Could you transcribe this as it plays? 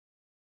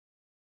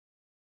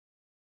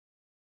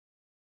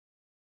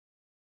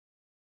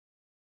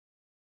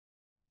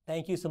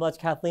Thank you so much,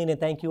 Kathleen, and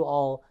thank you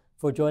all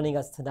for joining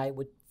us tonight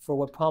for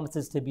what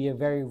promises to be a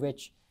very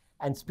rich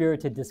and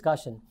spirited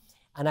discussion.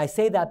 And I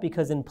say that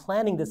because in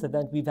planning this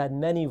event, we've had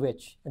many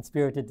rich and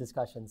spirited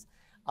discussions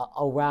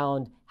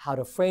around how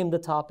to frame the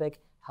topic,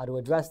 how to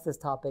address this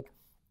topic.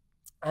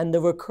 And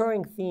the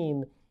recurring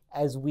theme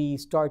as we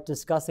start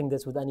discussing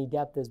this with any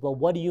depth is, well,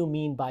 what do you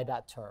mean by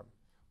that term?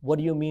 What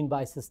do you mean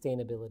by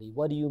sustainability?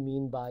 What do you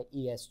mean by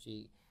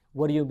ESG?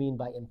 What do you mean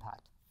by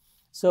impact?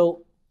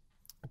 So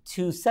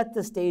to set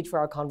the stage for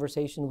our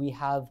conversation, we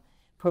have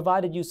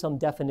provided you some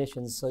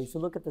definitions. So if you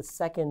look at the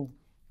second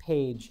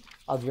page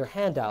of your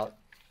handout,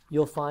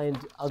 you'll find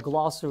a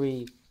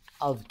glossary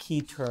of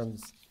key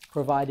terms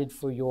provided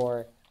for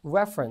your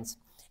reference.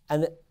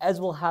 And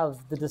as we'll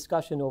have the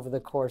discussion over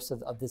the course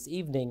of this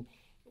evening,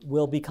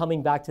 we'll be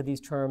coming back to these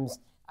terms.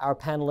 Our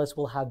panelists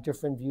will have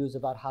different views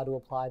about how to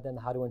apply them,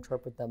 how to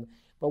interpret them.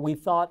 But we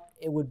thought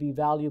it would be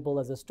valuable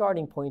as a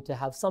starting point to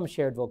have some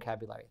shared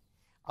vocabulary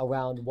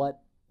around what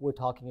we're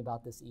talking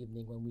about this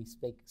evening when we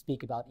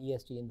speak about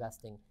ESG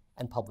investing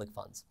and public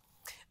funds.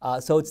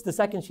 So it's the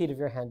second sheet of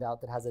your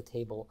handout that has a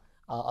table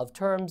of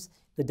terms,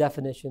 the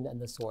definition,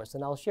 and the source.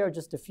 And I'll share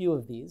just a few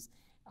of these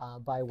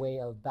by way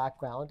of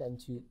background and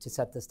to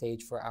set the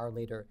stage for our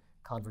later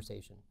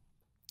conversation.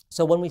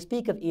 So when we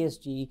speak of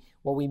ESG,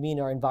 what we mean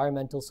are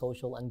environmental,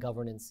 social, and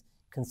governance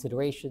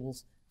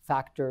considerations,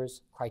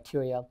 factors,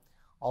 criteria.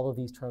 All of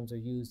these terms are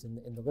used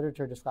in the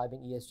literature describing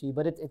ESG,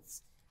 but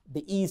it's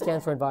the E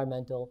stands for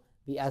environmental,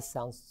 the S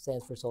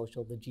stands for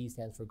social, the G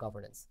stands for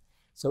governance.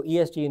 So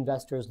ESG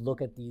investors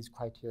look at these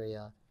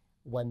criteria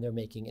when they're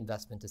making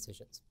investment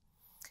decisions.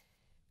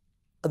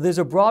 There's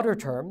a broader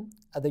term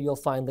that you'll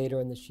find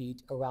later in the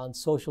sheet around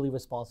socially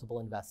responsible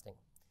investing.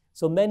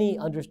 So many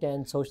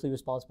understand socially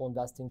responsible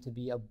investing to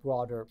be a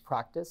broader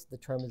practice. The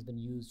term has been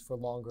used for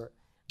longer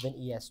than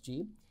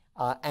ESG.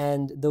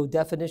 And the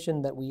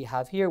definition that we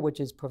have here, which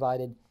is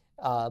provided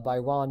by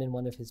Ron in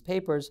one of his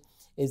papers,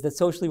 is that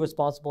socially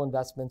responsible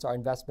investments are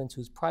investments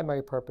whose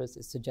primary purpose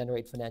is to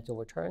generate financial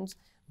returns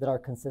that are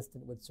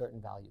consistent with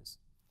certain values.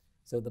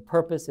 So the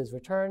purpose is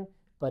return,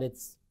 but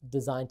it's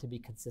designed to be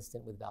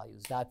consistent with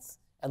values. That's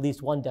at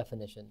least one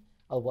definition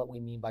of what we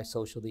mean by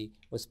socially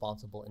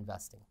responsible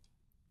investing.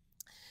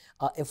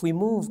 If we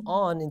move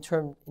on in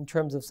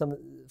terms of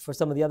for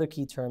some of the other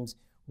key terms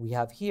we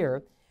have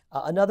here,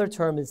 another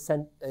term is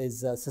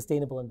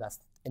sustainable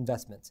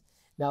investment.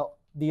 Now,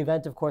 the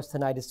event, of course,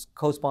 tonight is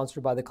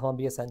co-sponsored by the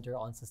Columbia Center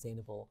on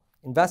Sustainable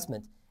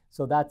Investment.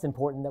 So that's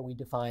important that we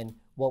define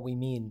what we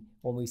mean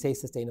when we say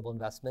sustainable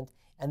investment,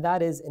 and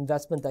that is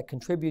investment that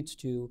contributes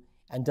to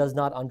and does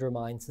not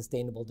undermine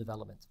sustainable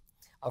development.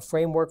 A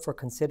framework for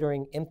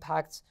considering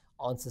impacts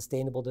on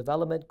sustainable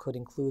development could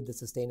include the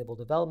Sustainable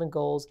Development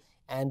Goals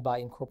and, by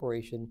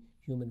incorporation,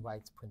 human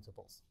rights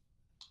principles.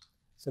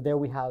 So there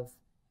we have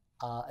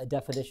a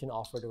definition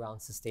offered around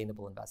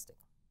sustainable investing.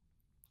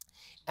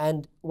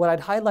 And what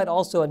I'd highlight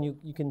also, and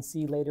you can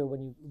see later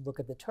when you look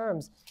at the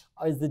terms,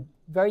 is the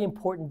very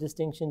important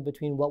distinction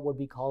between what would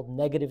be called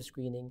negative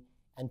screening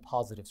and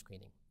positive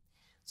screening.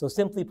 So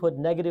simply put,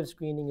 negative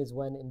screening is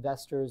when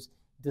investors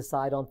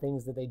decide on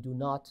things that they do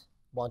not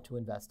want to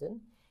invest in,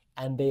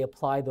 and they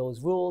apply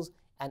those rules,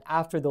 and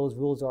after those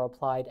rules are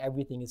applied,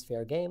 everything is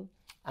fair game,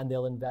 and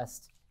they'll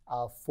invest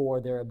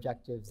for their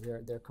objectives,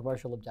 their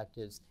commercial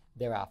objectives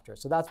thereafter.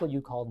 So that's what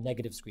you call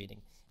negative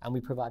screening, and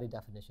we provide a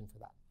definition for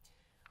that.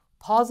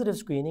 Positive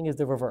screening is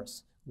the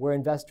reverse, where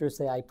investors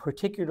say, I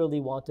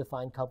particularly want to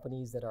find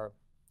companies that are,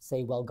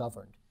 say,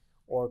 well-governed,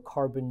 or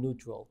carbon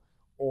neutral,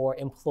 or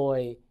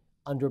employ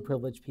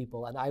underprivileged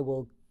people, and I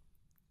will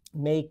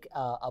make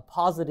a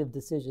positive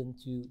decision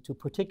to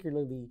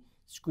particularly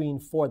screen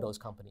for those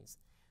companies.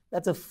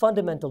 That's a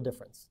fundamental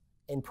difference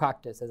in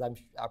practice, as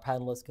our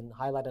panelists can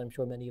highlight, and I'm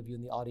sure many of you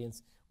in the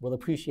audience will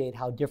appreciate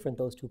how different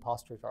those two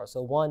postures are.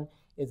 So one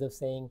is of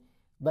saying,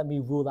 let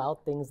me rule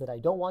out things that I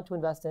don't want to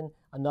invest in.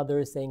 Another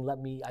is saying, let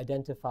me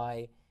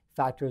identify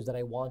factors that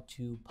I want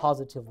to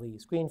positively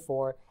screen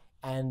for.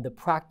 And the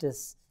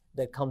practice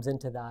that comes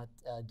into that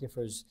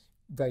differs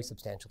very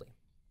substantially.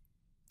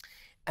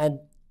 And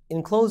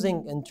in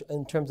closing,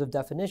 in terms of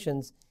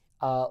definitions,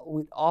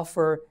 we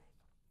offer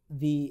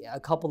a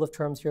couple of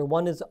terms here.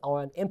 One is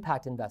on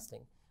impact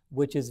investing,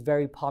 which is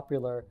very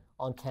popular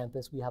on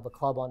campus. We have a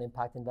club on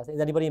impact investing.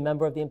 Is anybody a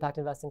member of the Impact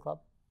Investing Club?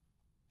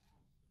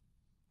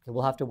 Okay,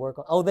 we'll have to work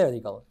on, oh, there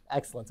you go.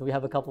 Excellent. So we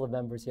have a couple of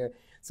members here.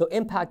 So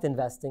impact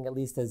investing, at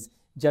least as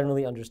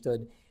generally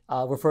understood,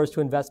 refers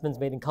to investments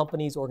made in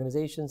companies,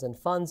 organizations, and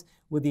funds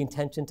with the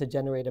intention to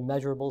generate a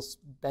measurable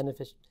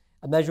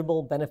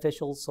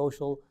beneficial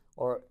social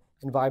or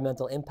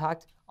environmental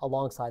impact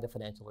alongside a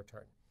financial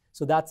return.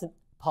 So that's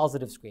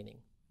positive screening,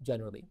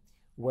 generally,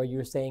 where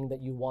you're saying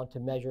that you want to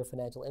measure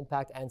financial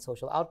impact and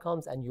social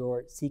outcomes, and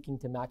you're seeking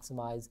to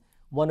maximize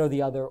one or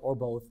the other or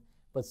both,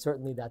 but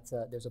certainly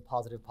there's a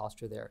positive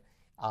posture there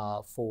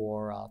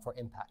for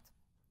impact.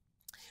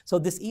 So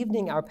this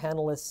evening, our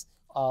panelists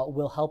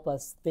will help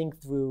us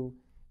think through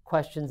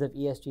questions of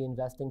ESG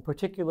investing,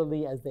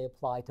 particularly as they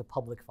apply to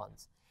public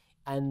funds.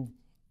 And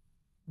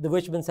the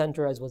Richman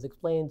Center, as was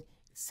explained,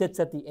 sits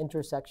at the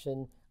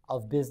intersection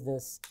of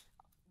business,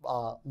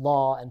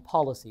 law, and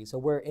policy. So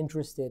we're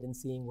interested in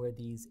seeing where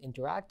these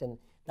interact, and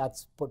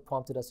that's what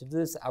prompted us to do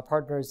this. Our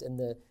partners in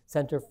the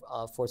Center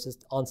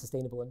on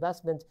Sustainable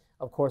Investment,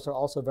 of course, are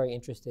also very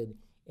interested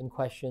in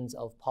questions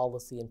of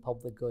policy and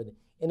public good,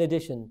 in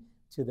addition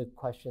to the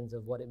questions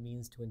of what it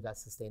means to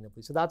invest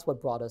sustainably. So that's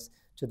what brought us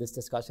to this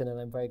discussion, and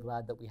I'm very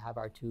glad that we have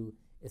our two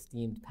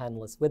esteemed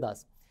panelists with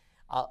us.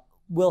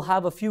 We'll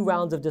have a few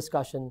rounds of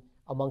discussion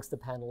amongst the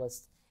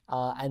panelists,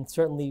 and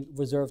certainly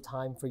reserve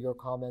time for your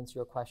comments,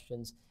 your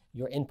questions,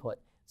 your input.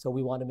 So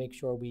we want to make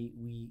sure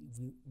we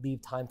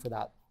leave time for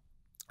that.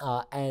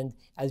 And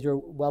as you're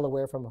well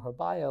aware from her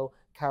bio,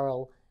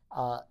 Carol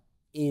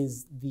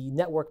is the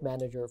network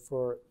manager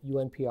for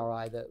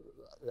UNPRI,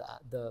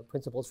 the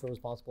Principles for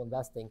Responsible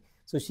Investing.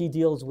 So she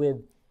deals with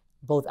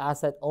both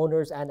asset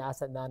owners and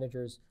asset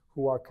managers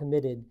who are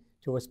committed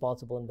to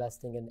responsible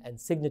investing and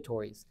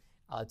signatories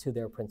to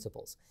their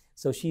principles.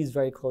 So she's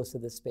very close to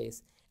this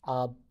space.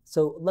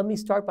 So let me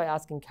start by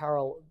asking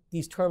Carol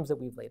these terms that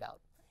we've laid out.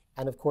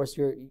 And of course,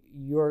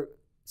 your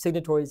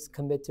signatories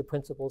commit to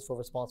principles for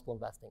responsible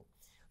investing.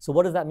 So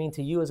what does that mean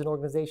to you as an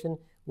organization?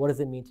 What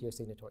does it mean to your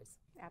signatories?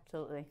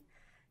 Absolutely.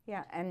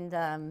 Yeah,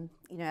 and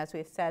you know, as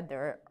we've said,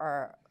 there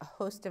are a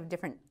host of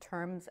different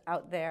terms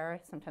out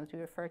there. Sometimes we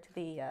refer to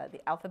the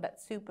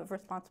alphabet soup of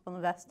responsible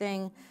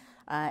investing,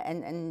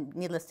 and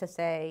needless to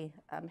say,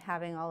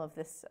 having all of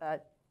this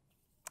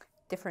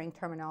differing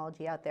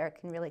terminology out there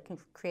can really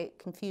create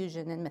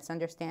confusion and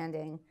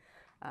misunderstanding.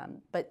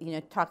 But you know,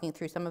 talking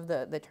through some of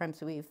the terms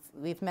that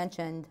we've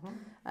mentioned,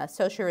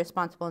 social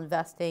responsible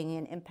investing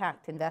and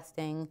impact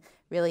investing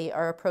really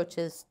are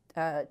approaches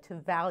to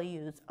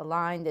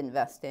values-aligned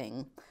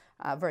investing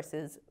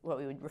versus what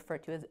we would refer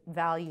to as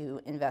value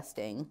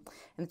investing.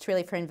 And it's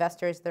really for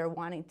investors that are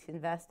wanting to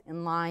invest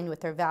in line with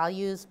their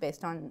values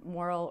based on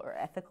moral or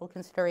ethical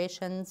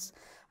considerations.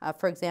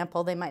 For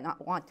example, they might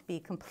not want to be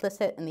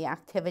complicit in the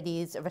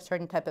activities of a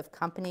certain type of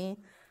company,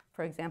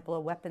 for example, a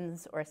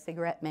weapons or a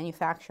cigarette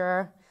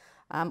manufacturer,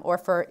 or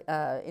for,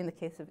 in the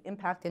case of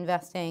impact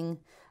investing,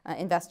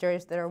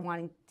 investors that are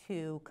wanting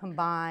to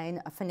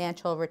combine a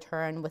financial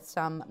return with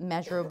some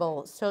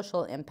measurable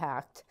social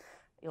impact.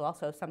 You'll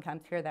also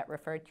sometimes hear that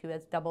referred to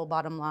as double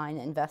bottom line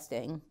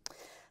investing.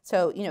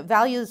 So, you know,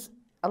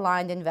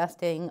 values-aligned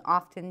investing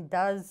often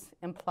does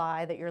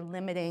imply that you're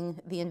limiting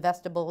the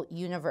investable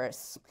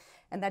universe.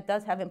 And that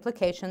does have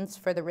implications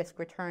for the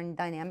risk-return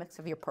dynamics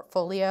of your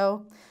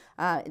portfolio.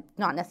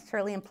 Not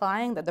necessarily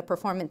implying that the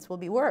performance will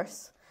be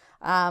worse,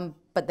 but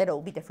that it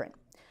will be different.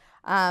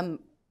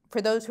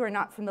 For those who are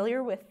not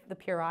familiar with the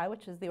PRI,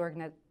 which is the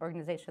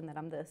organization that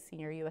I'm the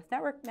senior U.S.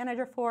 network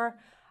manager for,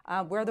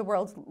 we're the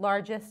world's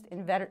largest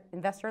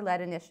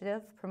investor-led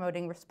initiative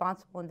promoting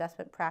responsible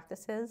investment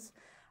practices.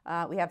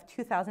 We have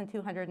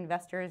 2,200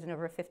 investors in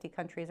over 50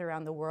 countries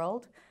around the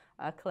world,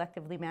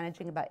 collectively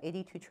managing about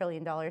 $82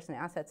 trillion in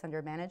assets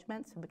under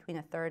management, so between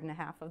a third and a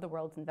half of the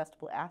world's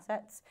investable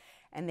assets,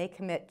 and they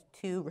commit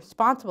to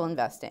responsible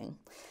investing.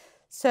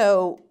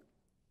 So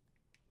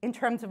in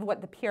terms of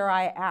what the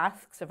PRI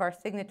asks of our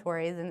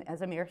signatories, and as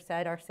Aamir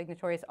said, our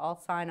signatories all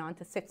sign on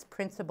to 6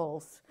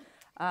 principles,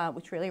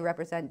 which really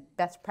represent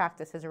best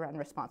practices around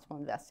responsible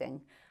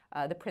investing.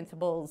 The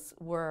principles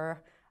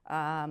were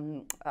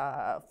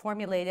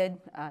formulated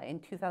in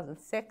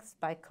 2006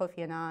 by Kofi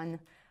Annan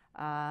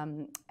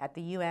at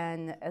the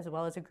UN, as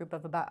well as a group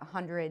of about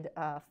 100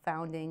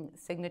 founding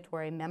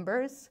signatory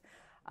members.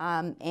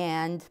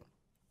 And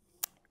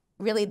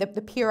really, the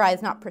PRI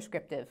is not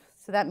prescriptive.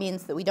 So that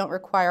means that we don't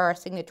require our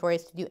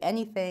signatories to do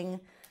anything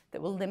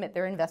that will limit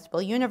their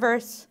investable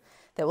universe,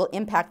 that will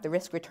impact the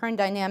risk-return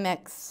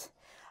dynamics,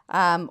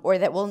 or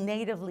that will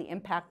natively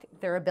impact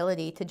their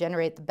ability to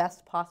generate the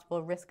best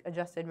possible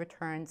risk-adjusted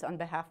returns on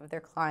behalf of their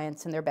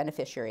clients and their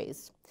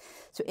beneficiaries.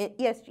 So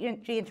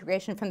ESG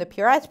integration from the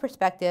PRI's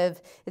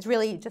perspective is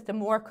really just a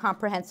more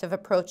comprehensive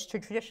approach to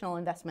traditional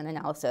investment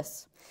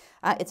analysis.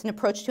 It's an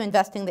approach to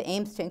investing that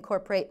aims to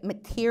incorporate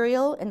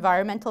material,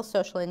 environmental,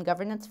 social, and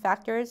governance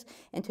factors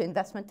into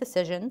investment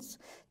decisions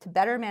to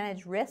better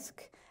manage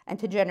risk and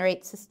to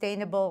generate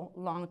sustainable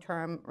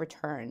long-term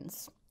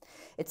returns.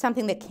 It's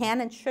something that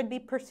can and should be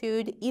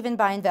pursued even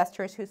by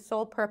investors whose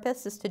sole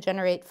purpose is to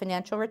generate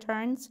financial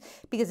returns,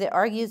 because it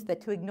argues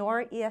that to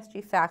ignore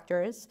ESG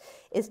factors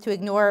is to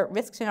ignore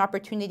risks and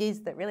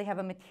opportunities that really have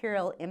a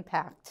material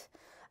impact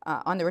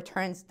on the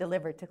returns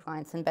delivered to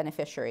clients and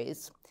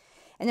beneficiaries.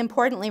 And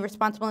importantly,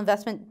 responsible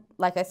investment,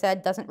 like I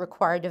said, doesn't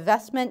require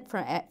divestment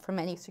from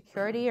any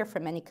security or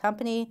from any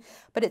company,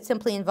 but it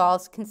simply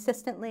involves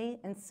consistently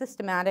and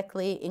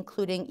systematically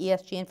including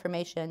ESG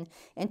information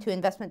into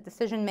investment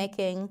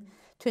decision-making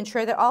to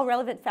ensure that all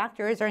relevant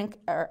factors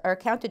are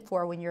accounted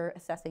for when you're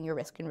assessing your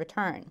risk and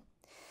return.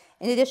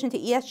 In addition to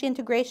ESG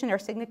integration, our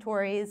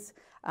signatories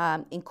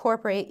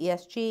incorporate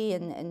ESG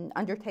and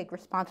undertake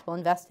responsible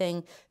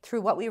investing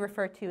through what we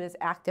refer to as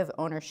active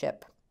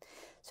ownership.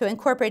 So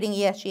incorporating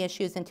ESG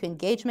issues into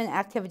engagement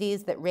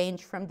activities that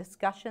range from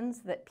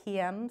discussions that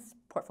PMs,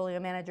 portfolio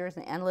managers,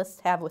 and analysts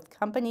have with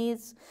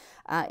companies,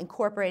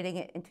 incorporating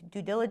it into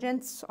due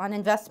diligence on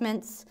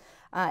investments,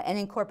 and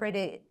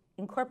incorporating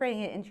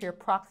it into your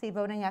proxy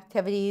voting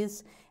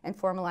activities and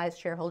formalized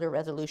shareholder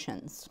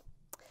resolutions.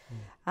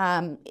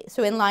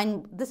 So in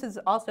line, this is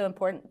also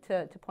important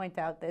to point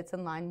out that it's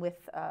in line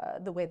with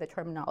the way the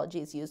terminology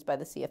is used by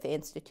the CFA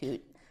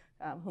Institute,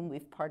 whom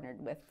we've partnered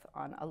with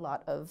on a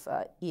lot of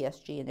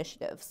ESG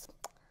initiatives.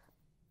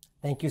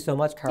 Thank you so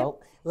much, Carol.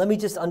 Yep. Let me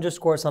just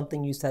underscore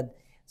something you said.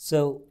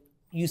 So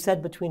you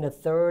said between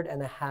 1/3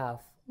 and 1/2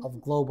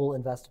 of global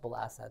investable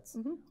assets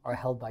are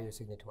held by your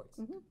signatories.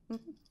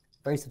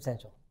 Very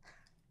substantial.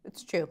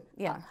 It's true,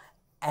 yeah.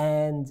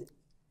 And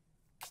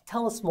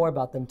tell us more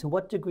about them. To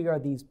what degree are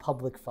these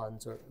public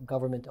funds or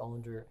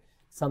government-owned or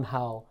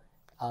somehow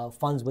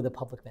funds with a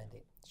public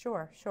mandate?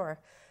 Sure, sure.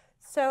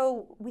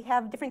 So we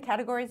have different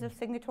categories of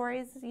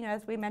signatories,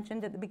 as we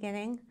mentioned at the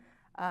beginning.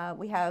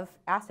 We have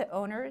asset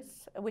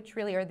owners, which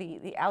really are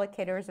the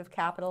allocators of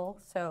capital.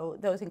 So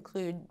those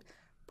include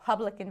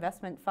public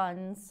investment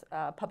funds,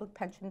 public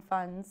pension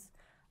funds,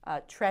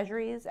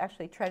 treasuries.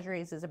 Actually,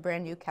 treasuries is a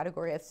brand new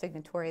category of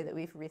signatory that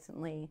we've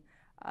recently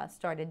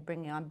started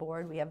bringing on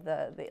board. We have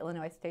the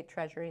Illinois State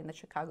Treasury and the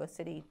Chicago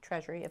City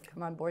Treasury have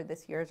come on board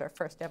this year as our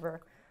first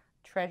ever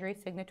treasury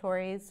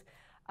signatories.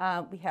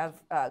 We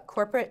have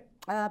corporate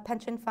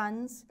pension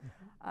funds,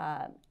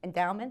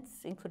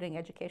 endowments, including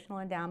educational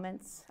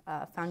endowments,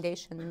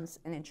 foundations,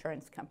 and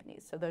insurance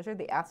companies. So those are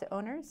the asset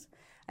owners.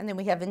 And then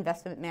we have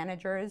investment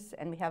managers,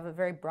 and we have a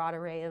very broad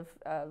array of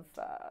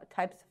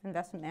types of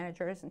investment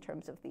managers in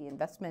terms of the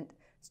investment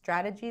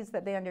strategies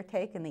that they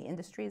undertake and the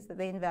industries that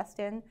they invest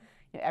in.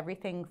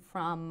 Everything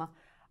from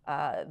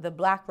the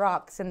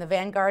BlackRocks and the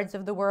Vanguards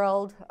of the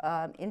world,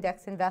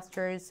 index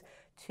investors,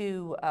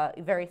 to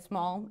very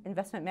small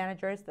investment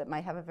managers that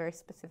might have a very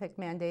specific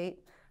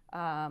mandate,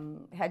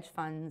 hedge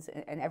funds,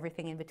 and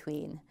everything in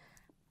between.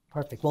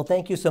 Perfect. Well,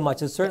 thank you so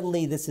much. And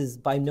certainly this is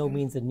by no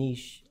means a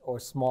niche or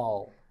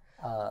small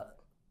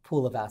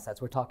pool of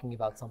assets. We're talking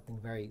about something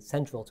very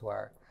central to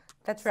our...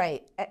 That's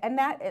right. And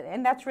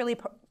that's really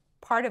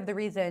part of the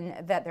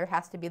reason that there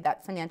has to be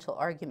that financial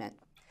argument.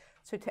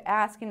 So to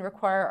ask and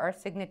require our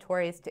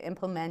signatories to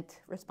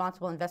implement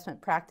responsible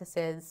investment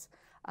practices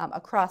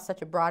across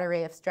such a broad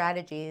array of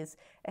strategies,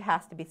 it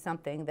has to be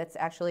something that's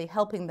actually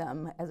helping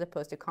them as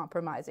opposed to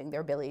compromising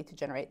their ability to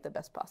generate the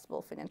best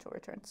possible financial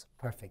returns.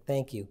 Perfect,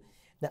 thank you.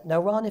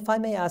 Now, Ron, if I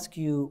may ask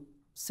you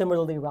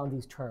similarly around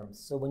these terms.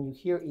 So when you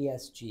hear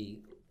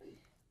ESG,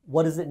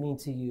 what does it mean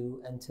to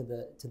you and to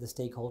the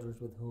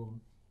stakeholders with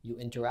whom you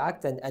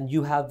interact? And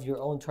you have your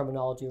own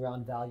terminology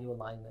around value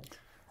alignment.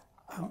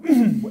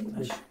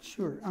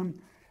 Sure.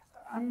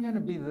 I'm going to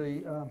be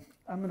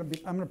I'm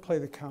going to play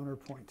the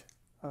counterpoint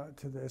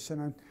to this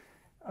and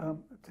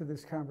to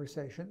this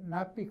conversation.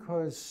 Not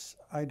because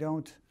I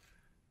don't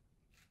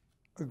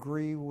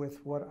agree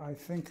with what I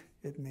think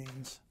it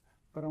means,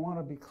 but I want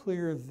to be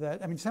clear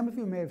that some of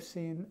you may have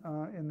seen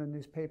in the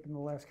newspaper in the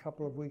last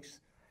couple of weeks,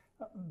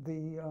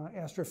 the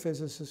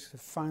astrophysicists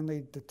have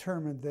finally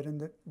determined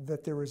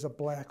that there is a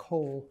black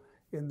hole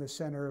in the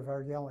center of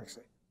our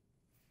galaxy.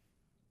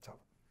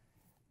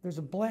 There's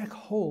a black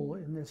hole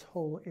in this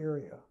whole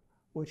area,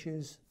 which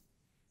is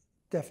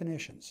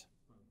definitions.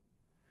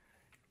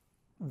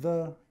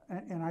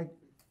 And I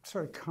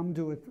sort of come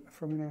to it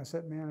from an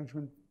asset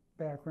management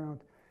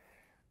background.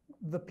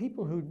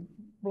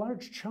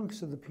 Large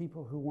chunks of the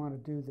people who want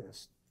to do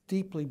this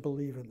deeply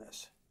believe in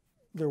this.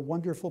 They're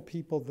wonderful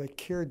people, they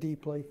care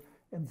deeply,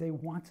 and they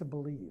want to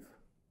believe.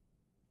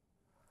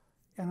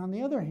 And on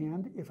the other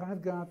hand, if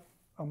I've got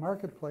a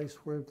marketplace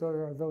where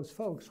there are those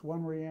folks,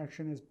 one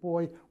reaction is,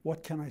 boy,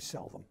 what can I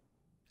sell them?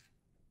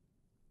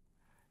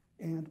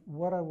 And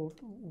what I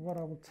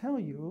will tell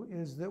you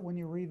is that when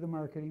you read the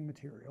marketing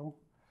material,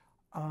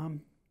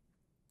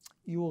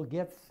 you will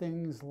get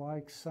things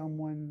like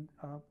someone,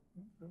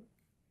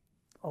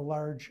 a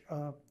large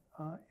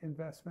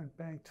investment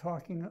bank,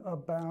 talking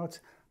about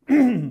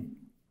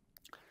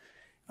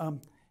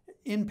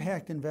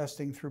impact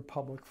investing through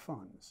public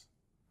funds.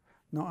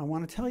 Now, I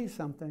want to tell you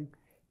something.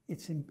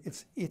 It's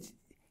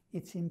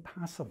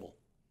impossible.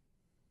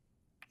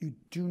 You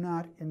do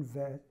not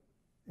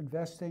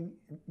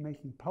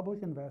making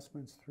public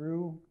investments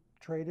through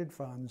traded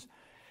funds.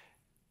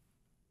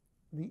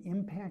 The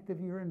impact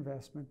of your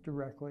investment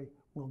directly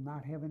will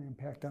not have an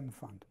impact on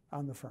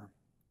the firm.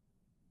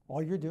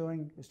 All you're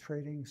doing is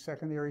trading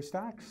secondary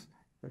stocks.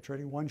 They're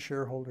trading one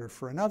shareholder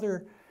for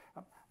another.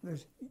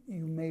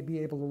 You may be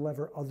able to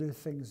lever other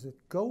things that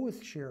go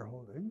with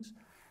shareholdings,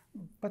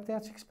 but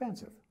that's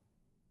expensive.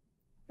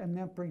 And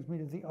that brings me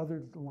to the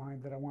other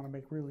line that I want to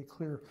make really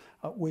clear,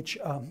 which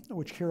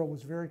Carol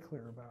was very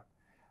clear about.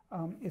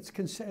 And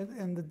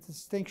the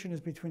distinction is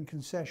between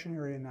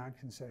concessionary and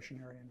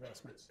non-concessionary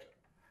investments.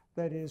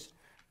 That is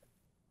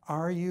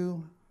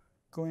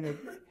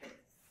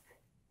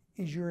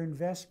your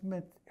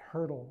investment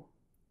hurdle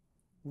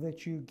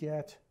that you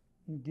get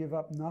give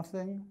up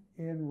nothing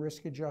in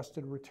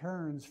risk-adjusted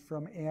returns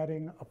from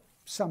adding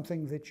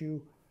something that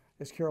you,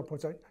 as Carol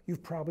puts out,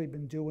 you've probably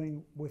been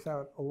doing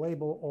without a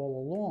label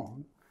all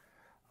along?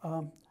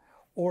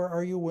 Or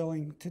are you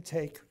willing to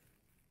take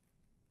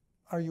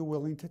a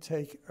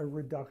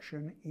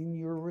reduction in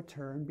your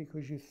return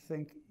because you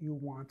think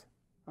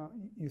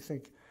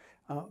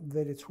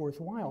that it's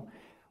worthwhile?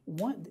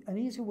 An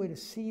easy way to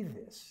see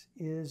this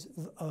is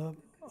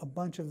a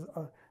bunch of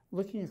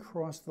looking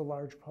across the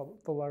large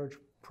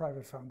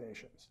private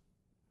foundations.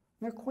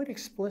 They're quite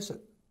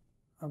explicit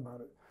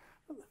about it.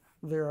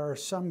 There are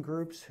some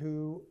groups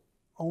who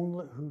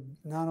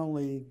not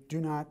only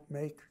do not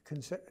make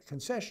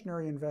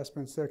concessionary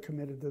investments, they're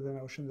committed to the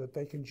notion that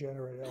they can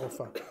generate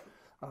alpha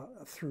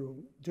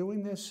through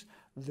doing this.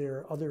 There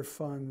are other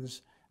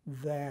funds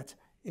that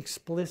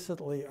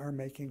explicitly are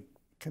making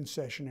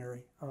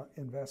concessionary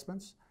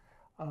investments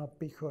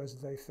because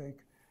they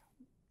think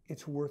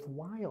it's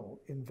worthwhile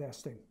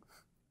investing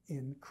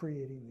in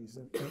creating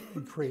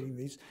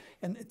these.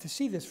 And to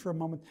see this for a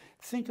moment,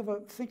 think of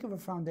a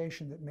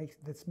foundation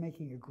that's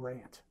making a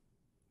grant.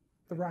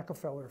 The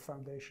Rockefeller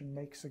Foundation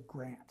makes a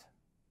grant.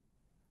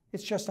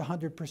 It's just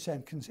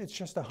 100%. It's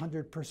just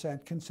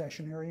 100%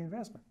 concessionary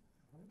investment.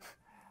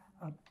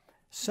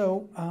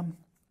 So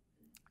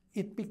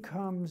it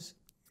becomes,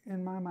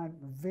 in my mind,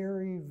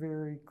 very,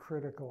 very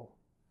critical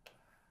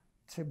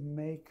to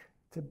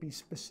be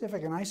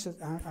specific. And I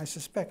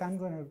suspect I'm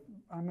going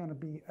to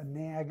be a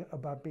nag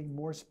about being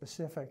more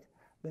specific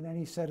than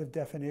any set of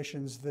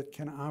definitions that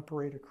can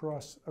operate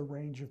across a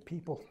range of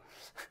people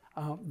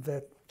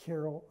that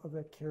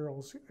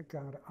Carol's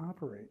got to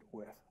operate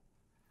with.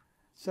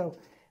 So,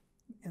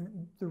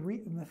 and the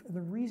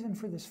reason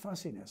for this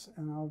fussiness,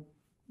 and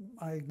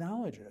I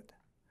acknowledge it,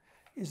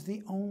 is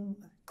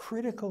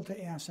critical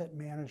to asset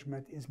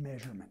management is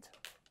measurement.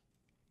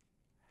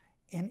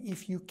 And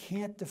if you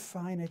can't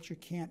define it, you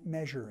can't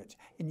measure it.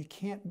 And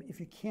if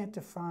you can't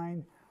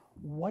define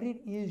what it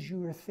is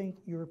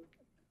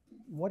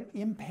what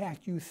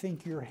impact you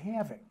think you're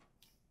having,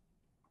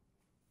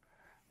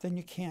 then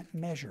you can't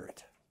measure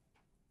it.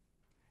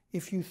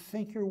 If you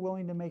think you're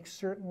willing to make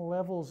certain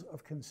levels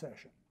of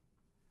concession,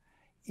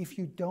 if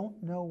you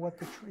don't know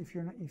if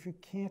you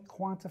can't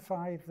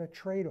quantify the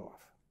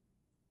trade-off,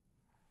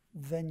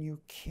 then you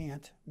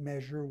can't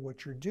measure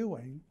what you're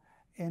doing.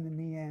 And in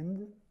the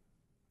end,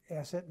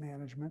 asset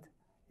management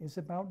is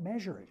about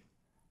measuring.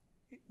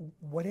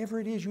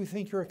 Whatever it is you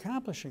think you're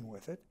accomplishing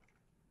with it,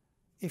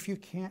 if you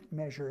can't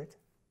measure it,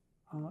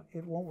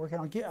 it won't work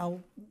out.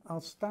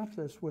 I'll stop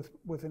this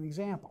with an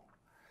example.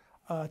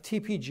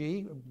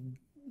 TPG,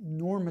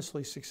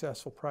 enormously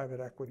successful private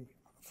equity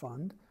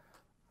firm,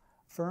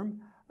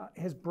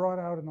 has brought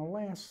out in the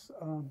last,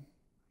 I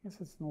guess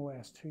it's in the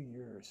last 2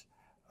 years,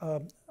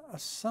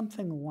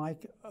 something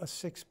like a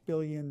 $6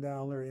 billion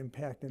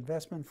impact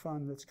investment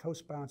fund that's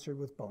co-sponsored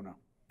with Bono.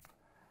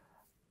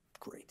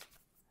 Great.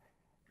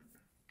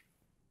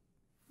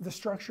 The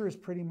structure is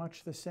pretty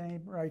much the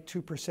same, right?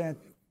 2%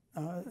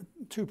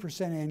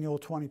 annual,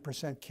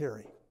 20%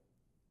 carry.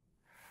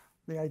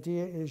 The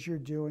idea is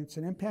it's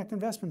an impact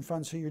investment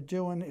fund, so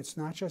it's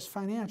not just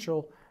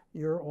financial,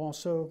 you're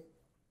also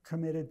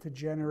committed to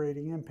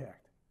generating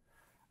impact.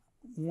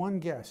 One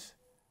guess,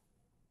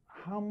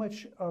 how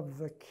much of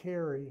the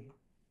carry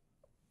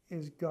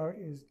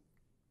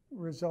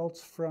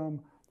results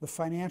from the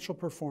financial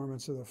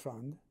performance of the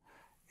fund,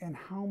 and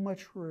how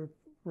much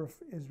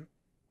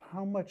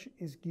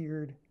is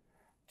geared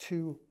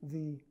to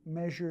the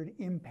measured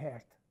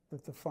impact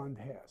that the fund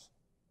has?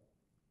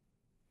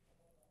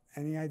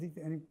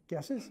 Any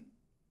guesses?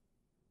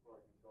 Well, I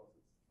can tell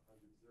it's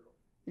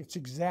 100-0. It's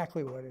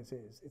exactly what it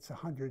is. It's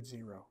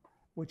 100-0,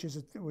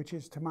 which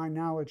is to my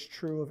knowledge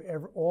true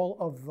of all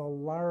of the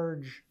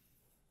large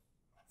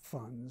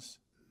funds,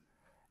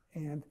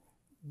 and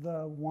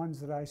the ones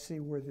that I see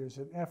where there's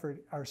an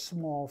effort are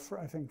small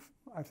I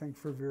think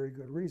for very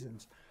good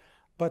reasons.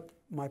 But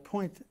my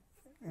point,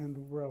 and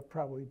where I'll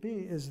probably be,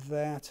 is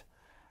that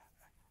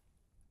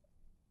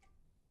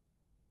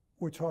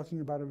we're talking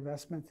about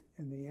investment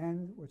in the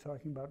end. We're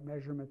talking about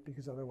measurement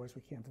because otherwise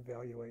we can't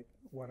evaluate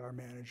what our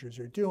managers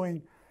are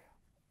doing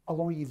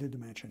along either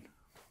dimension.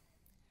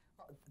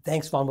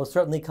 Thanks, Ron. We'll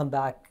certainly come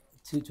back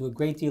to a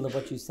great deal of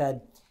what you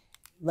said.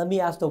 Let me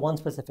ask the one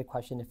specific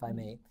question, if I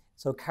may.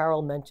 So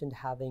Carol mentioned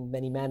having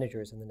many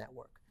managers in the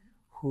network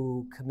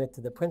who commit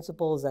to the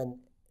principles and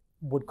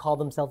would call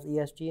themselves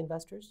ESG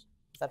investors.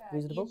 Is that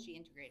reasonable? ESG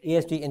integrated.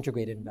 ESG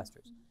integrated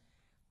investors.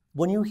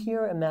 When you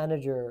hear a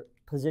manager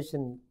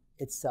position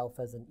itself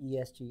as an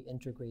ESG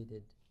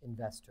integrated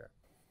investor,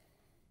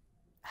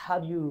 how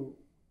do you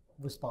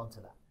respond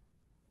to that?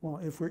 Well,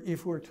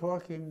 if we're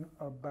talking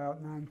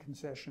about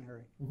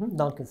non-concessionary,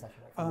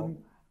 non-concessionary.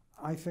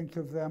 I think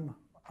of them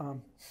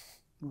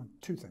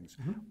two things.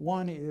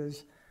 One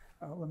is,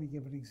 let me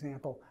give an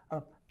example.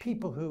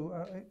 People who,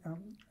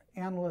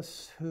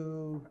 analysts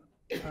who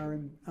are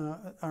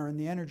in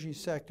the energy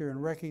sector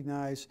and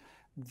recognize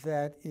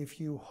that if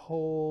you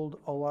hold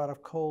a lot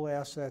of coal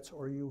assets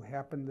or you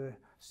happen to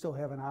still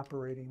have an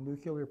operating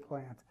nuclear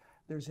plant.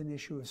 There's an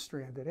issue of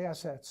stranded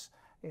assets,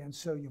 and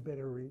so you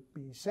better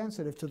be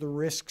sensitive to the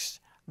risks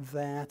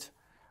that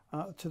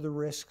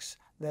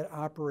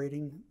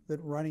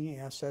running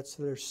assets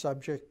that are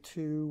subject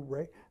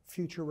to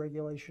future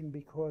regulation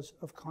because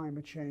of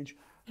climate change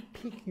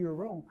pique your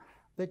role,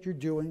 that you're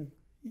doing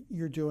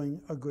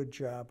a good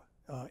job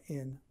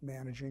in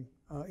managing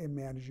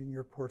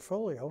your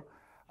portfolio.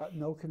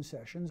 No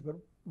concessions, but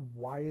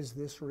why is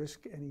this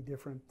risk any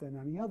different than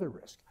any other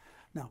risk?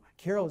 Now,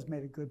 Carol has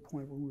made a good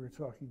point when we were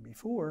talking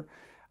before.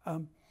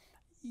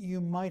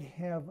 You might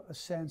have a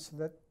sense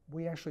that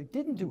we actually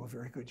didn't do a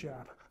very good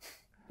job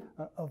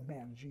of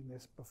managing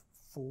this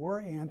before,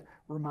 and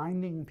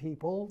reminding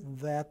people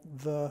that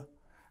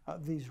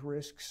these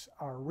risks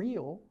are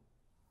real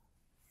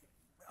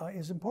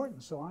is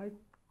important. So I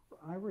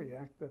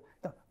react.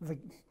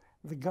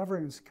 The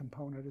governance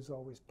component has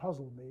always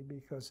puzzled me,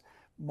 because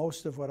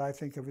most of what I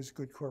think of as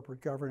good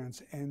corporate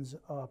governance ends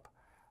up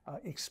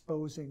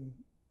exposing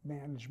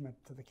management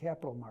to the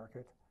capital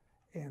market,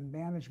 and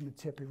management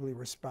typically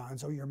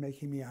responds, "Oh, you're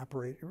making me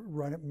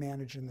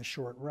manage in the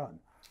short run."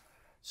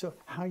 So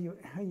how you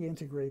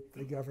integrate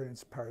the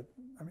governance part?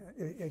 I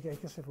mean, I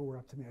guess if it were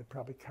up to me, I'd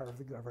probably carve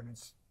the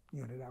governance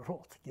unit out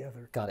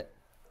altogether. Got it.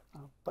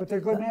 But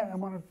they're good.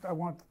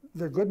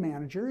 They're good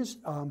managers.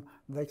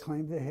 They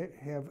claim to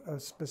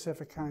have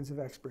specific kinds of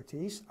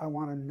expertise. I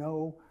want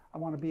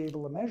to be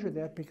able to measure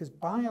that, because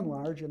by and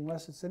large,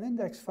 unless it's an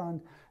index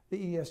fund, the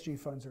ESG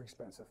funds are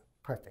expensive.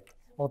 Perfect.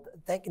 Well,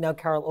 thank you. Now,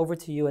 Carol, over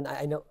to you. And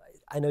I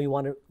know you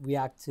want to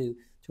react to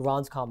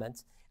Ron's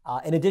comments.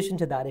 In addition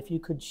to that, if you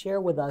could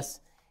share with us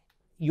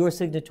your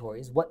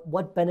signatories,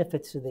 what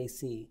benefits do they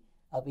see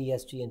of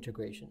ESG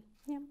integration?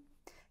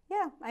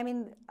 Yeah. I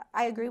mean,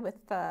 I agree with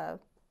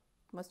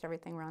most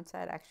everything Ron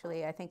said.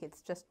 Actually, I think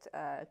it's just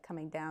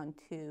coming down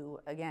to,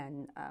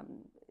 again,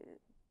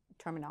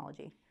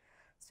 terminology.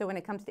 So when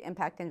it comes to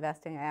impact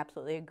investing, I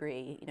absolutely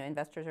agree.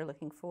 Investors are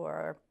looking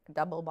for a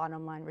double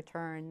bottom line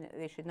return.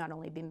 They should not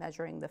only be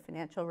measuring the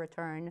financial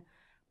return,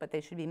 but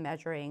they should be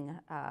measuring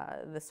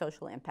the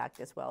social impact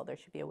as well. There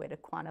should be a way to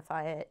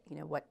quantify it.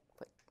 What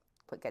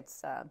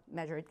gets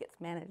measured gets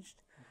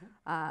managed.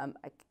 I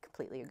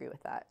completely agree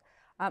with that.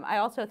 I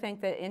also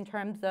think that in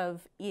terms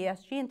of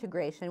ESG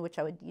integration, which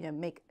I would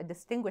make a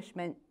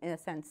distinguishment in a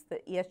sense,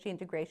 that ESG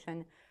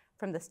integration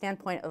from the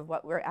standpoint of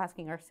what we're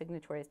asking our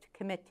signatories to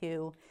commit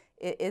to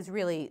is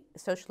really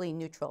socially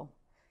neutral.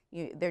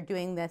 They're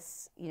doing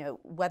this,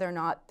 whether or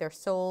not their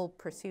sole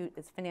pursuit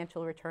is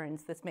financial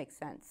returns, this makes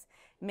sense.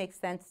 It makes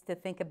sense to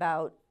think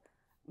about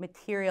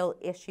material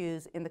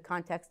issues in the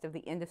context of the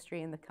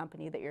industry and the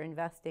company that you're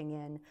investing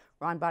in.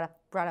 Ron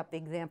brought up the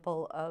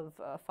example of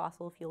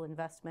fossil fuel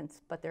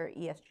investments, but there are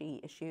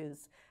ESG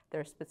issues that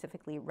are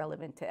specifically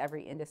relevant to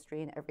every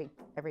industry and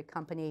every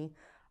company.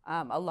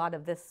 A lot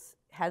of this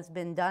has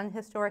been done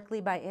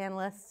historically by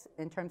analysts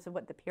in terms of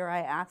what the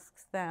PRI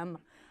asks them.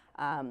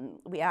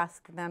 We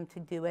ask them to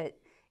do it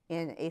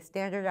in a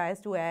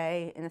standardized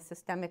way, in a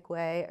systemic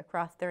way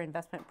across their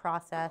investment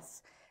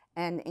process.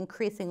 And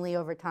increasingly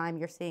over time,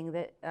 you're seeing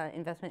that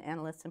investment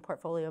analysts and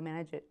portfolio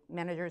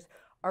managers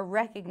are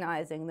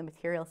recognizing the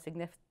material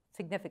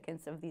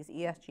significance of these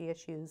ESG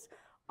issues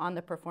on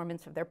the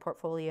performance of their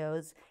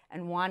portfolios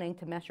and wanting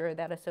to measure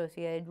that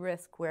associated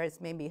risk, whereas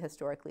maybe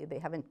historically they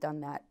haven't done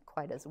that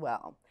quite as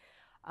well.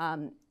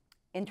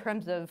 In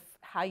terms of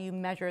how you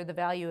measure the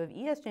value of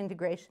ESG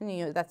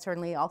integration, that's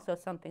certainly also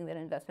something that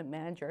investment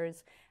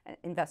managers and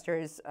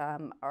investors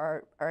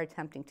are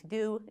attempting to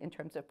do in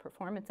terms of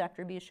performance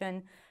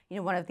attribution.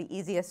 One of the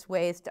easiest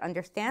ways to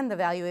understand the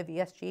value of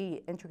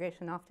ESG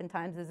integration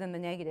oftentimes is in the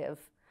negative.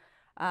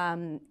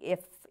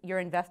 If you're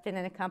invested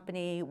in a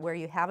company where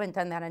you haven't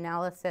done that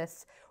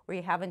analysis, where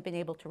you haven't been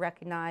able to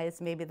recognize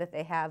maybe that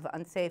they have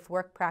unsafe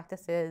work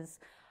practices,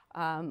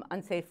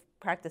 unsafe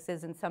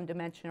practices in some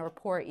dimension, or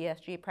poor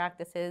ESG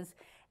practices,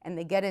 and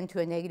they get into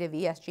a negative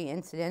ESG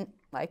incident,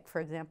 like,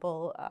 for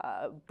example,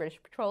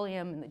 British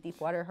Petroleum and the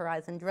Deepwater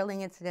Horizon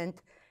drilling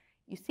incident,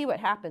 you see what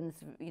happens,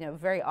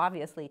 very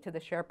obviously to the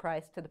share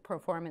price, to the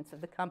performance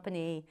of the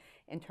company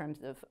in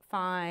terms of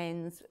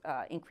fines,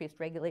 increased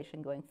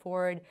regulation going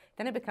forward.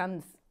 Then it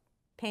becomes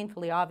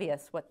painfully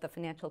obvious what the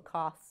financial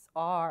costs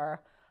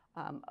are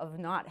of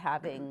not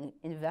having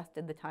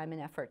invested the time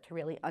and effort to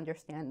really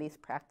understand these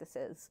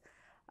practices.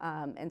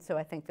 And so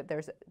I think that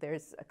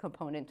there's a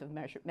component of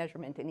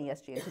measurement in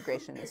ESG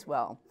integration as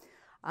well.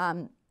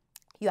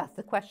 You asked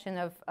the question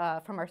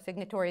of, from our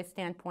signatory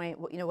standpoint,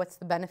 what's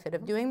the benefit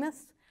of doing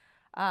this?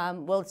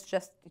 Well, it's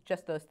just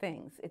those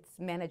things. It's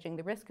managing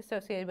the risk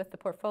associated with the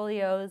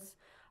portfolios.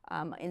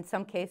 In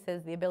some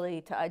cases, the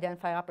ability to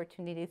identify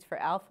opportunities for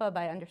alpha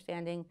by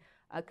understanding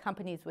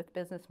companies with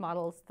business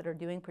models that are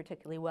doing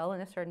particularly well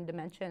in a certain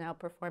dimension,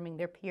 outperforming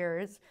their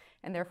peers,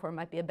 and therefore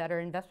might be a better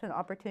investment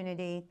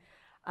opportunity.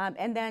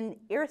 And then,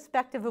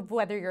 irrespective of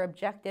whether your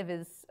objective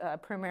is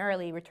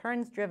primarily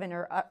returns-driven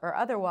or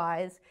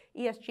otherwise,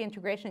 ESG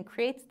integration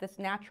creates this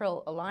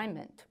natural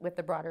alignment with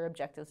the broader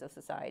objectives of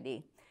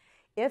society.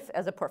 If,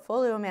 as a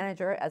portfolio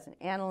manager, as an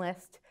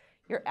analyst,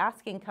 you're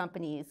asking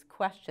companies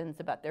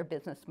questions about their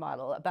business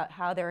model, about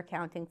how they're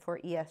accounting for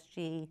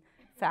ESG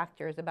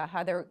factors, about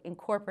how they're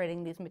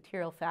incorporating these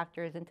material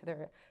factors into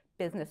their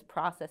business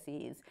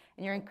processes,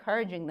 and you're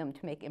encouraging them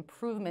to make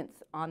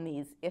improvements on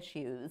these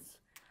issues,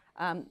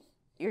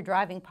 you're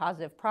driving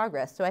positive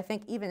progress. So I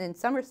think even in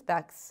some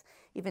respects,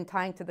 even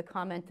tying to the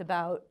comment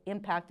about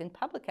impact in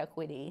public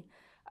equity,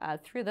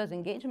 through those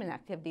engagement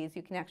activities,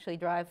 you can actually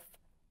drive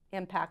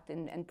impact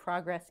and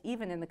progress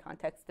even in the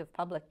context of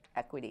public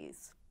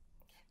equities.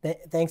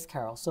 Thanks,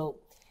 Carol. So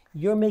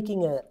you're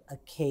making a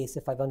case,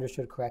 if I've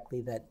understood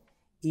correctly, that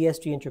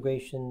ESG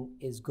integration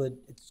is good.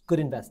 It's good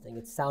investing.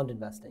 It's sound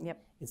investing.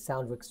 Yep. It's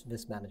sound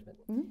risk management.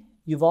 Mm-hmm.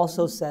 You've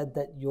also said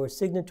that your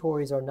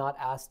signatories are not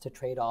asked to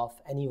trade off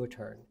any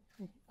return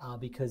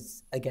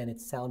because, again,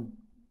 it's sound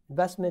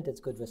investment. It's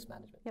good risk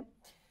management. Yep.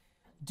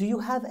 Do you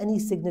have any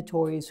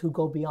signatories who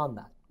go beyond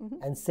that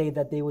and say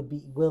that they would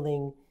be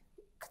willing,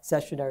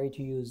 concessionary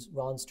to use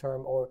Ron's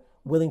term, or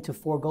willing to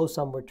forego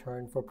some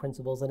return for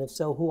principals? And if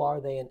so, who are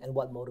they and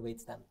what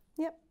motivates them?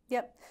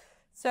 Yep.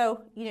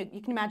 So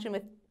you can imagine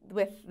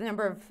with the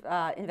number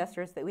of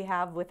investors that we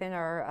have within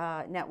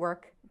our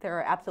network, there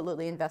are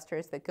absolutely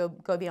investors that go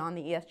beyond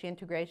the ESG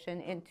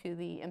integration into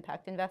the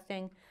impact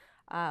investing.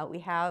 We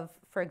have,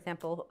 for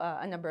example,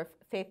 a number of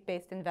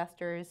faith-based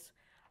investors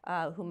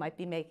who might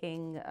be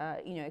making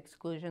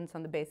exclusions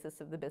on the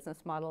basis of the business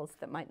models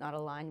that might not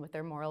align with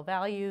their moral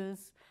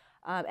values.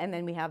 And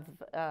then we have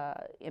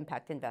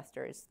impact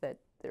investors that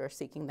are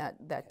seeking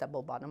that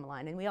double bottom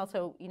line. And we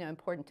also,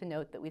 important to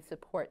note that we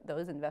support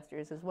those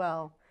investors as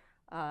well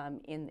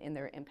in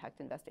their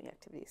impact investing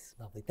activities.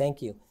 Lovely,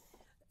 thank you.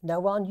 Now,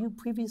 Ron, you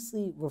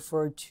previously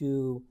referred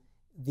to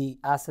the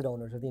asset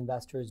owners or the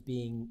investors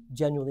being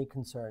genuinely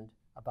concerned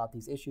about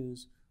these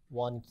issues,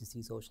 wanting to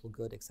see social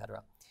good, et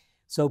cetera.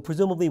 So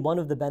presumably one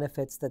of the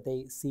benefits that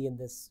they see in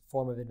this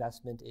form of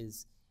investment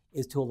is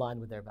to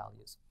align with their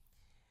values.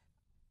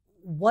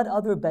 What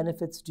other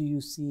benefits do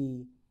you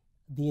see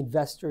the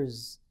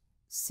investors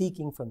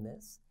seeking from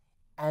this?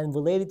 And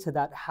related to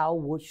that,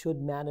 how should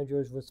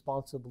managers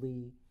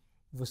responsibly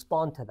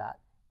respond to that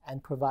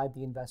and provide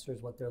the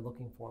investors what they're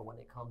looking for when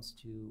it comes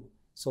to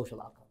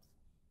social outcomes?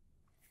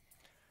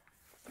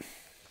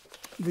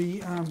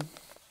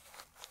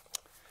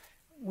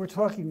 We're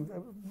talking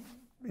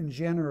in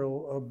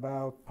general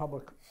about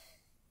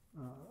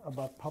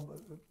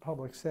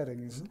public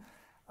settings,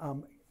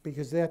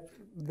 because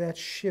that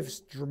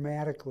shifts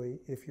dramatically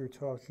if you're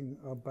talking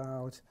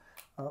about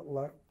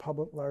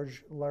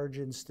large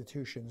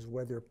institutions,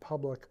 whether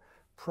public,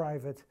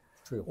 private,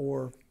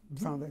 or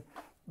founded.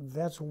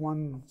 That's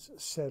one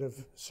set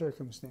of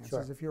circumstances.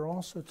 Sure. If you're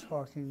also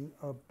talking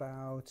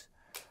about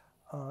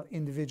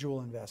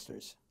individual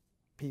investors,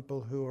 people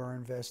who are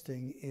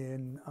investing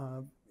in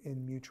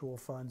mutual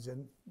funds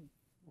and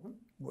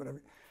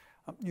whatever,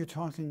 you're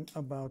talking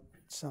about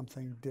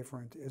something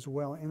different as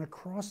well, and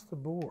across the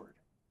board.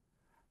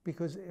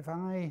 Because if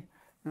I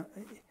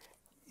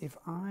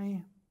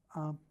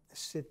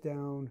sit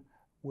down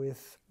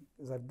with,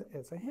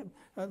 as I have,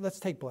 let's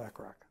take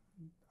BlackRock,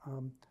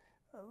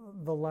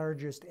 the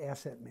largest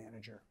asset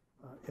manager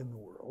in the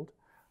world.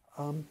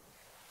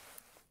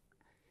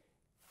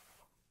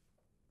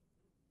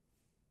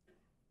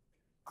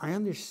 I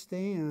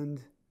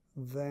understand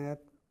that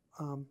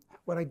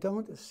what I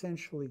don't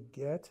essentially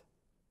get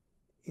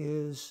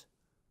is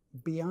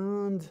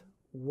beyond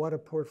what a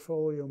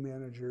portfolio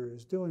manager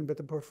is doing, but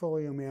the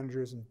portfolio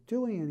manager isn't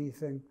doing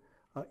anything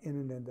in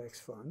an index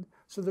fund.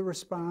 So the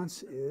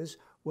response is,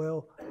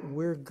 well,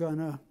 we're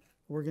gonna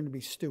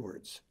be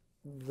stewards.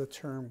 The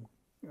term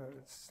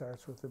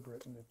starts with the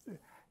Britain.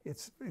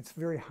 It's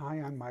very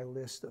high on my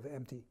list of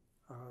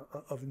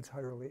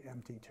entirely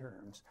empty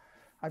terms.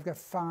 I've got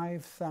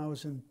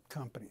 5,000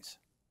 companies.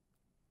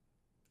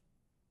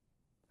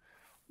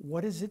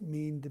 What does it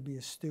mean to be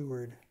a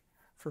steward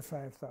for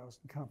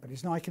 5,000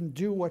 companies? Now, I can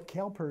do what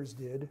CalPERS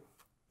did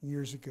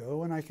years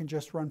ago, and I can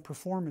just run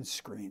performance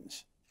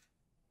screens.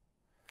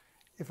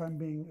 If I'm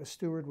being a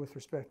steward with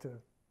respect to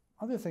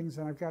other things,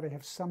 then I've got to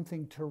have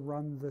something to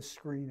run the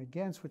screen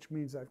against, which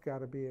means I've got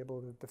to be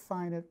able to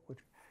define it.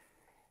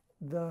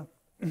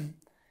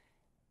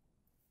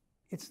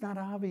 It's not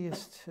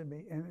obvious to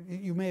me, and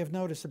you may have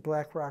noticed that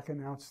BlackRock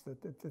announced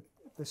that at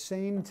the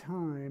same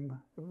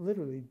time,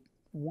 literally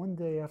one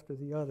day after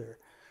the other,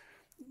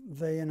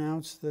 they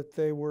announced that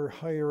they were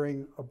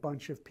hiring a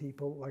bunch of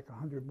people, like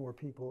 100 more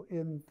people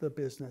in the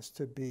business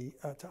to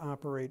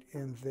operate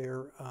in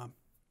their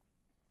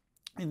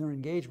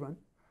engagement.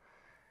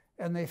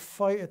 And they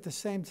fight at the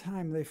same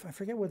time, I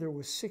forget whether it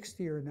was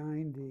 60 or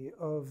 90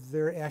 of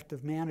their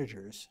active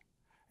managers,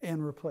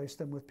 and replaced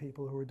them with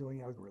people who were doing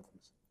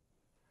algorithms.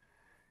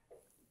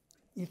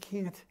 You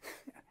can't,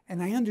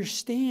 and I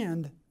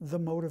understand the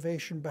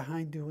motivation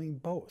behind doing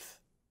both,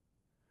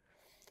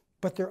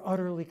 but they're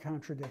utterly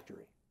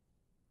contradictory.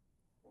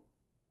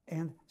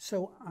 And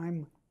so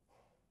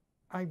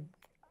I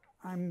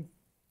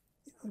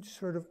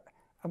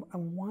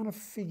want to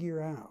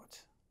figure out,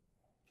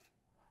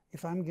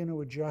 if I'm going to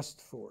adjust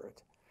for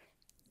it,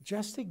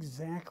 just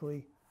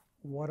exactly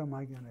what am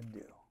I going to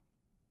do?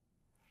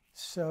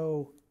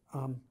 So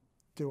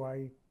do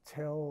I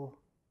tell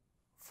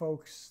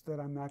folks that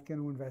I'm not going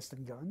to invest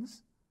in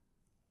guns?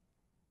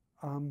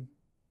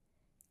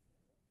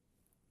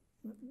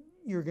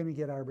 You're going to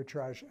get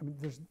arbitrage. I mean,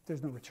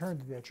 there's no return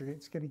to that.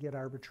 It's going to get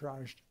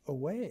arbitraged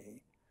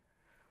away.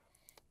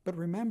 But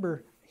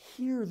remember,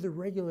 here the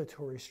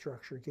regulatory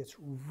structure gets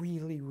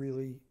really,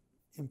 really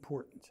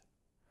important.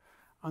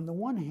 On the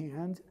one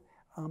hand,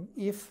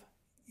 if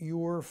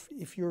you're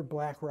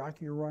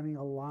BlackRock, you're running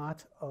a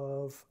lot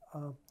of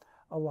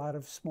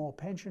small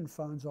pension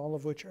funds, all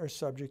of which are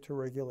subject to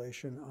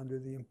regulation under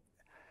the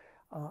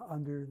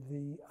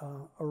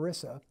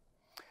ERISA,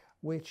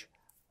 which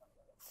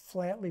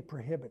flatly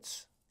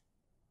prohibits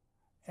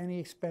any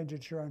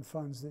expenditure on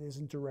funds that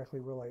isn't directly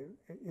return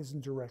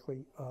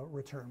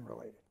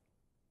related.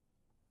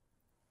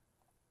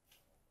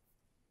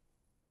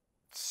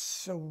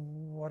 So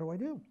what do I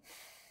do?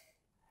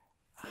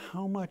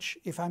 How much,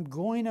 if I'm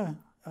going to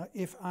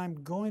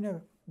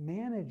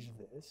manage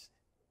this,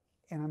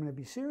 and I'm going to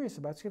be serious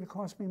about it, it's going to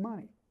cost me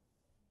money.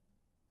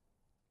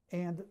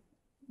 And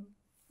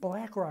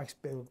BlackRock's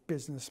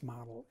business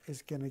model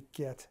is going to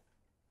get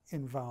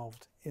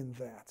involved in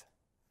that.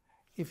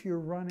 If you're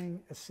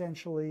running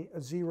essentially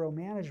a zero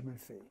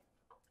management fee,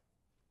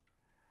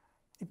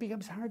 it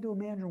becomes hard to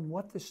imagine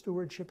what the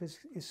stewardship is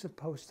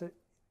supposed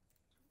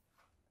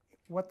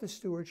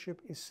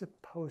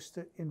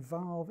to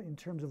involve in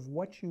terms of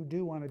what you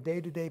do on a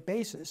day-to-day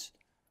basis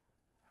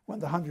when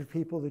the 100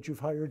 people that you've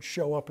hired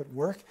show up at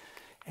work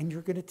and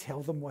you're going to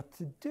tell them what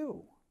to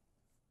do.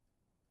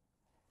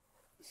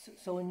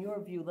 So in your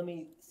view, let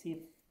me see if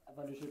I've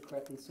understood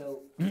correctly.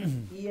 So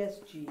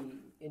ESG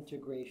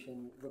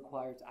integration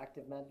requires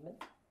active management?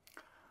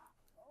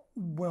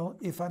 Well,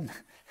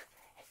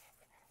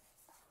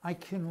 I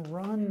can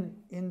run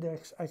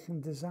I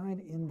can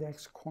design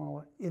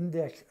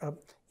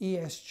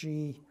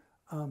ESG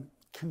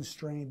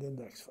constrained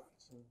index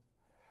funds,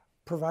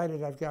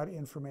 provided I've got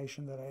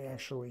information that I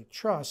actually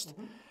trust,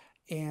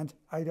 and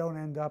I don't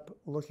end up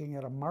looking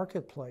at a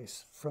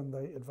marketplace from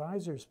the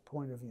advisor's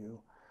point of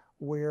view,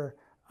 where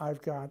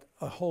I've got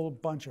a whole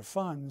bunch of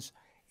funds,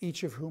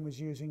 each of whom is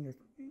using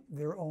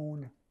their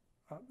own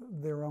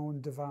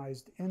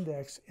devised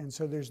index, and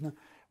so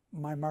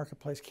my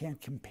marketplace can't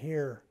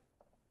compare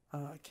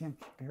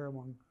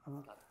among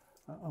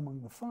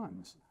the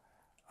funds.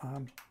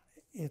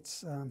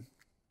 It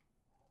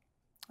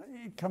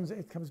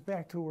comes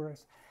back to where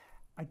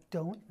I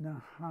don't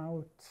know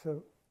how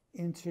to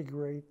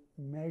integrate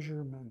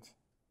measurement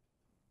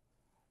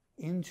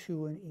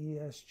into an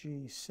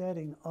ESG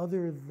setting,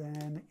 other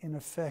than in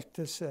effect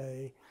to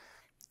say,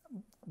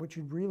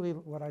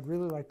 what I'd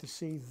really like to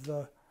see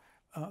the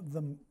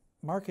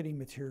marketing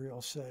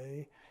material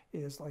say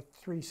is like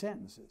 3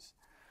 sentences.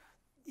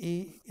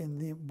 In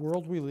the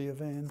world we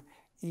live in,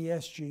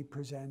 ESG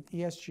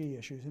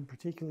issues, and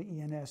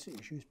particularly ENS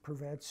issues,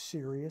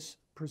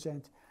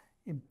 present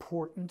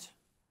important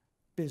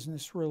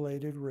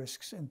business-related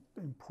risks and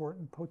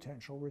important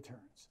potential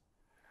returns.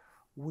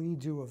 We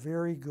do a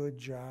very good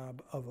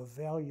job of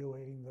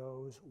evaluating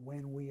those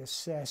when we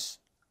assess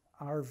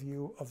our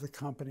view of the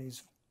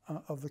company's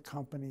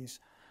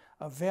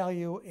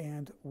value,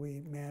 and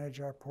we manage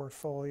our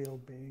portfolio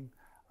being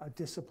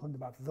disciplined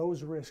about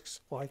those risks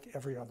like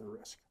every other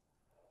risk.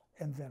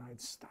 And then I'd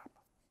stop.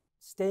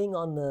 Staying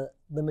on the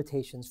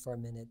limitations for a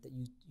minute, that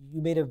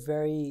you made a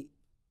very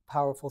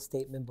powerful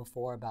statement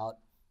before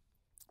about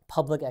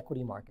public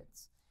equity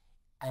markets.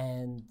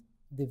 And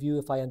the view,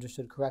 if I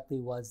understood correctly,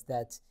 was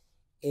that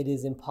it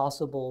is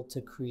impossible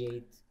to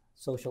create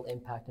social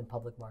impact in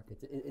public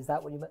markets. Is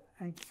that what you meant?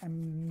 I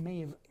may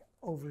have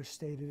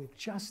overstated it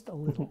just a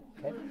little.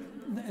 Okay.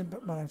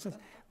 But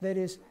that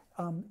is,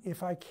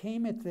 if I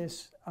came at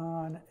this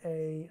on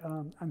a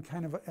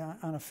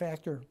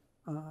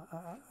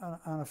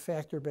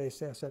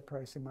factor-based asset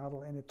pricing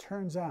model, and it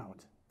turns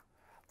out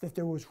that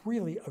there was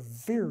really a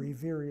very,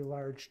 very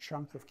large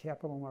chunk of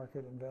capital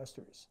market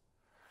investors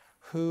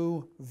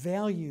who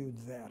valued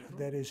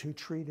that is, who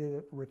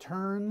treated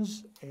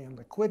returns and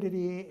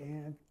liquidity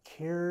and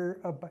care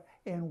about,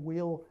 and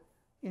will,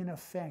 in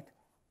effect,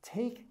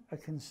 take a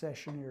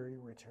concessionary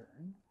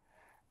return,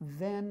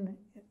 then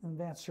in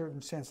that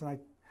certain sense, and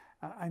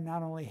I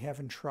not only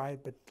haven't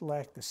tried, but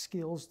lack the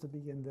skills to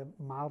begin to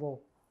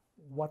model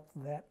what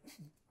the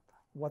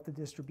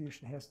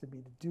distribution has to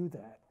be to do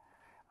that,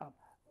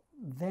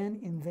 then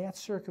in that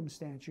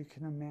circumstance, you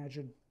can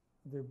imagine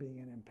there being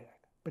an impact.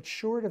 But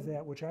short of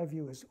that, which I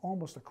view as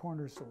almost a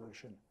corner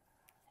solution,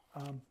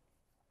 I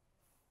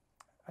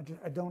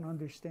don't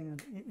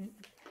understand.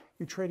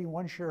 You're trading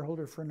one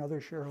shareholder for another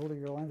shareholder.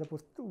 You'll end up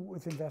with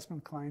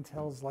investment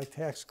clienteles like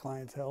tax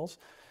clienteles,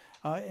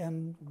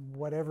 and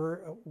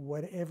whatever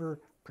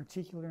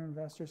particular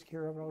investors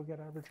care about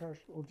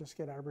will just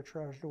get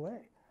arbitraged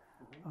away.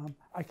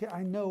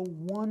 I know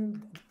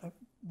one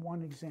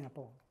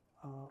example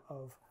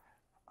of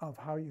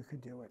how you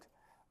could do it,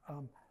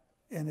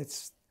 and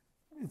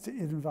it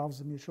involves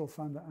the mutual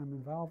fund I'm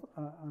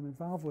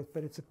involved with,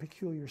 but it's a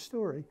peculiar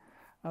story.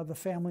 The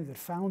family that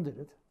founded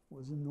it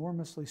was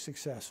enormously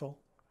successful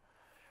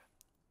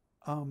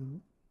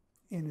in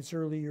its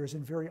early years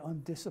in very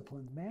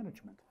undisciplined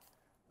management,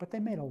 but they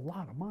made a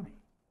lot of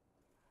money.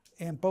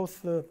 And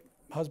both the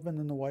husband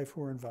and the wife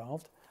who were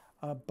involved,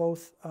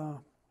 both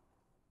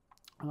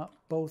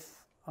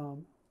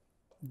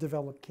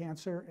developed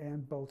cancer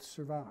and both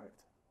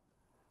survived.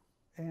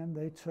 And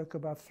they took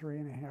about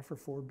 $3.5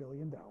 or $4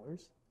 billion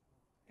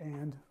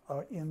and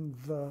in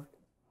the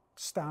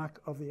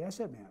stock of the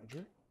asset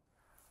manager,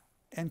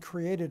 and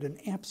created an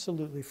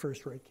absolutely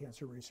first-rate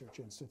cancer research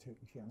institute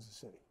in Kansas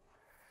City.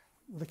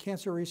 The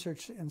Cancer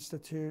Research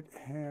Institute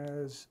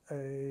has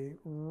a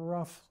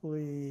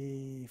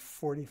roughly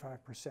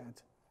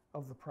 45%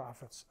 of the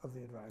profits of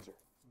the advisor.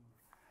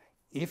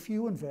 If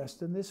you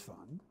invest in this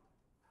fund,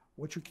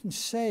 what you can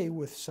say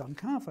with some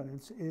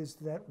confidence is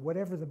that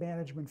whatever the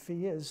management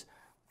fee is,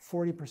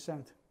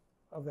 40%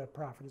 of that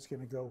profit is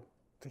going to go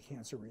to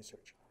cancer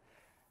research.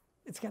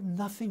 It's got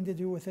nothing to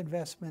do with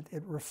investment.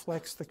 It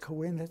reflects the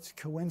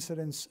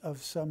coincidence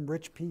of some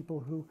rich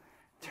people who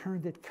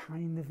turned it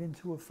kind of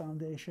into a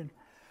foundation.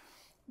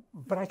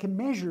 But I can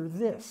measure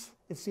this.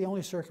 It's the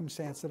only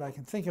circumstance that I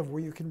can think of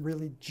where you can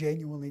really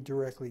genuinely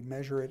directly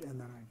measure it, and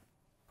then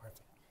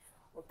Perfect.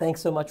 Well,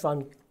 thanks so much,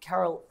 Ron.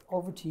 Carol,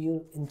 over to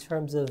you in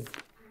terms of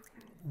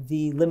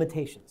the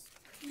limitations.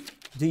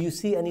 Do you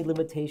see any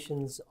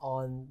limitations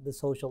on the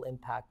social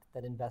impact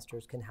that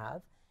investors can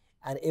have?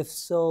 And if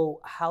so,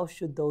 how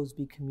should those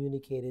be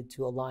communicated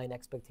to align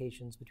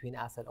expectations between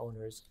asset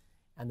owners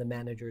and the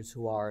managers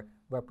who are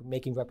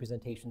making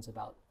representations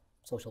about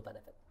social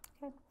benefit?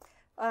 Okay.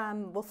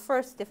 Well,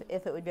 first,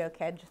 if it would be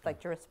okay, I'd just like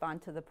to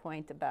respond to the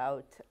point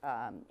about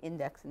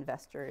index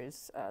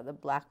investors, the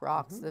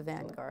BlackRocks, the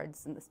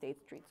Vanguards, and the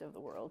State Streets of the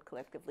world,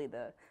 collectively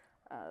the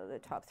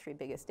top three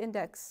biggest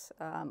index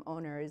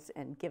owners,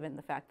 and given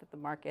the fact that the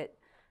market,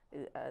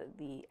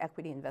 the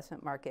equity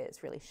investment market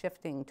is really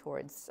shifting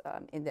towards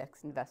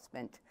index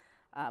investment,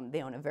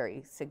 they own a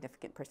very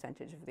significant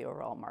percentage of the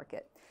overall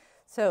market.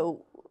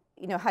 So,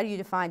 how do you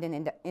define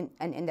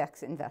an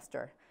index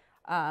investor?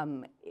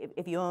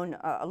 If you own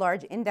a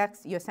large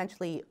index, you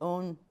essentially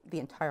own the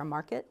entire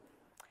market.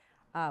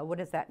 What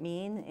does that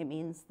mean? It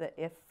means that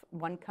if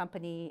one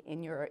company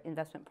in your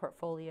investment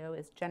portfolio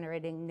is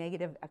generating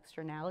negative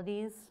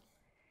externalities,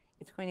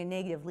 it's going to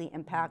negatively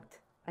impact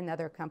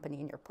another company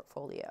in your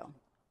portfolio.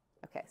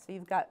 Okay, so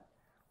you've got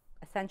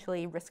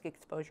essentially risk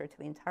exposure to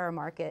the entire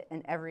market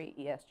and every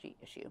ESG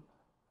issue.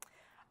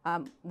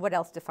 What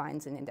else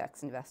defines an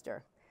index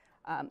investor?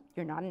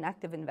 You're not an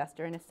active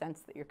investor in a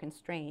sense that you're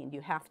constrained.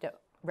 You have to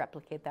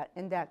replicate that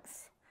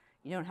index.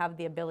 You don't have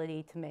the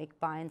ability to make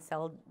buy and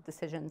sell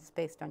decisions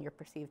based on your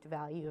perceived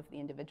value of the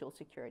individual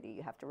security.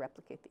 You have to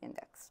replicate the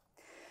index.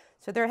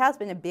 So there has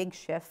been a big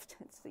shift,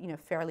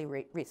 fairly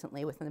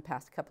recently, within the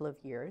past couple of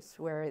years,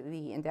 where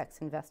the index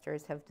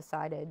investors have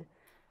decided,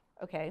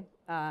 okay,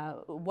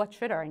 what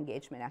should our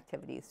engagement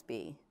activities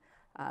be?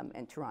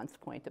 And to Ron's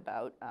point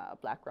about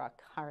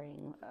BlackRock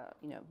hiring,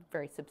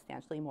 very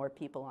substantially more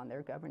people on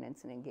their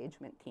governance and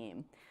engagement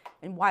team.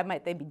 And why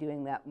might they be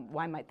doing that?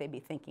 Why might they be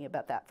thinking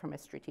about that from a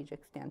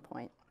strategic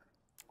standpoint?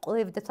 Well,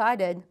 they've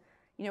decided,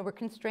 we're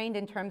constrained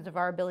in terms of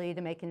our ability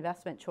to make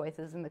investment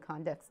choices in the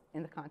context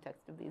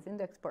of these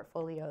index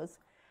portfolios,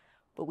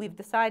 but we've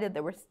decided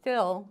that we're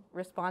still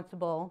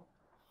responsible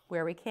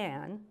where we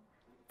can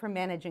for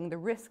managing the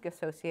risk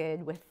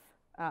associated with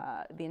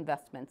the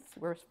investments.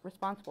 We're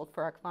responsible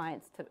for our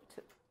clients to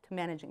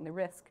managing the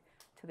risk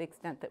to the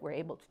extent that we're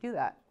able to do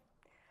that.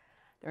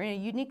 They're in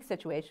a unique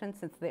situation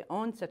since they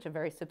own such a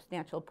very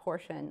substantial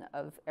portion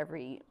of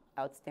every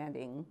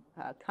outstanding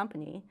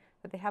company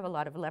that they have a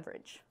lot of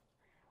leverage.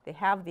 They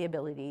have the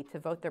ability to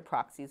vote their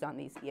proxies on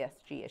these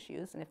ESG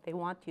issues, and if they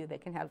want to, they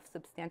can have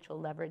substantial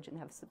leverage and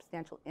have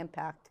substantial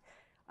impact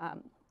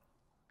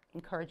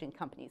encouraging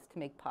companies to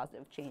make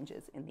positive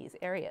changes in these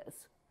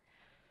areas.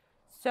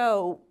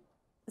 So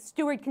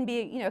steward can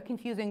be a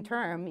confusing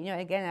term.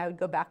 Again, I would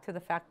go back to the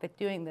fact that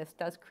doing this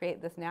does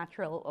create this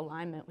natural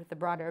alignment with the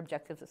broader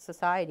objectives of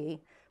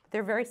society, but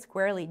they're very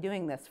squarely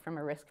doing this from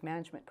a risk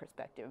management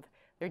perspective.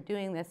 They're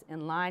doing this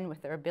in line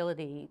with their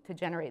ability to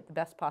generate the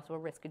best possible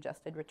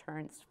risk-adjusted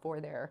returns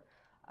for their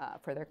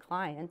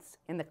clients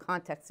in the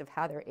context of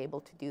how they're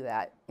able to do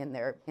that in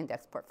their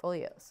index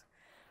portfolios.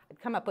 I'd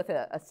come up with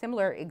a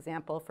similar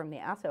example from the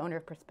asset owner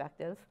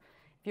perspective.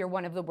 If you're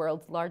one of the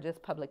world's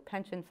largest public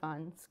pension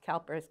funds,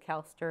 CalPERS,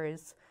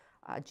 CalSTRS,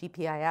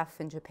 GPIF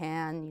in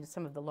Japan,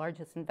 some of the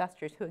largest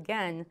investors who,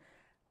 again,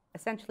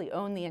 essentially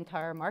own the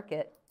entire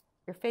market,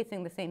 you're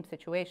facing the same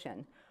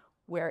situation,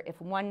 where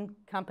if one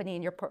company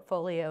in your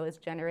portfolio is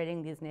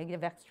generating these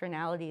negative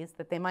externalities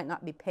that they might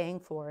not be paying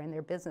for in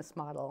their business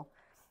model,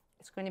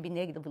 it's going to be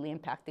negatively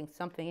impacting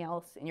something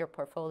else in your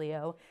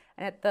portfolio.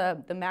 And at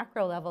the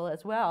macro level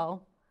as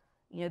well,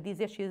 these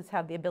issues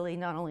have the ability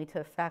not only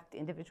to affect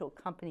individual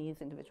companies,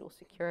 individual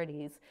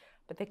securities,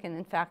 but they can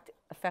in fact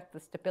affect the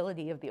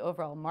stability of the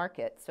overall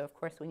market. So of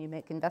course, when you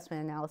make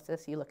investment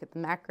analysis, you look at the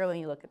macro and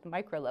you look at the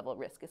micro level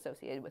risk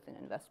associated with an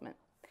investment.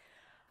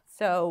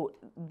 So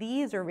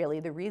these are really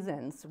the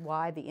reasons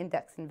why the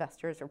index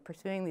investors are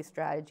pursuing these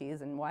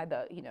strategies, and why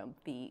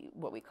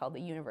what we call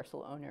the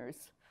universal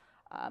owners,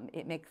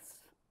 it makes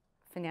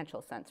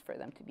financial sense for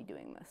them to be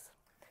doing this.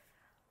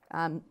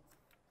 And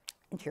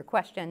to your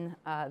question,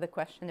 the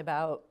question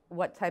about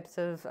what types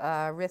of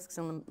risks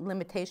and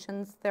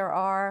limitations there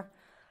are,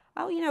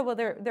 well,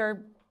 there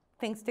are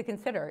things to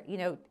consider.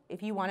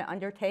 If you want to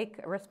undertake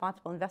a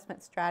responsible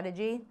investment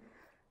strategy,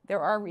 there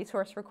are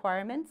resource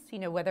requirements,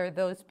 whether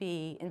those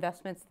be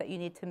investments that you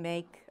need to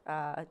make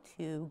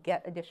to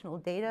get additional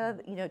data,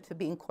 to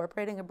be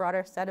incorporating a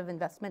broader set of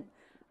investment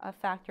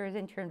factors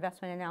into your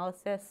investment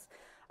analysis,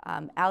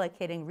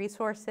 allocating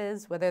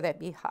resources, whether that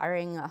be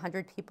hiring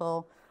 100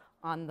 people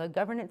on the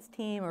governance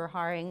team or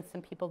hiring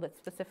some people that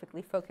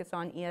specifically focus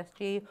on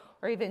ESG,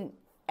 or even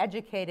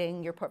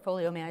educating your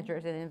portfolio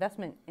managers and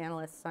investment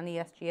analysts on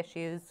ESG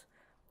issues.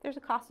 There's a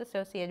cost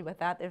associated with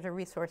that. There's a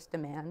resource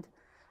demand.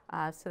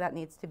 So that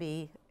needs to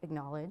be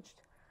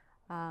acknowledged.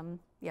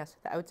 Yes,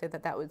 I would say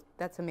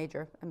that's a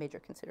major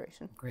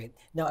consideration. Great.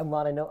 Now,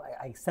 Ron, I know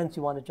I sense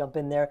you want to jump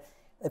in there.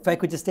 If I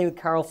could just stay with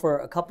Carol for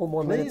a couple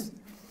more minutes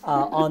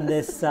on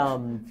this.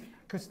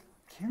 Because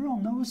Carol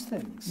knows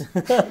things.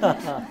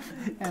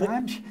 And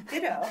I'm,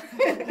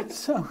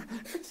 so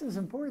this is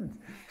important.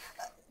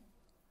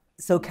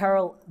 So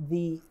Carol,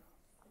 we're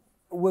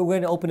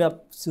going to open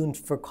up soon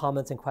for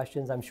comments and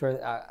questions. I'm sure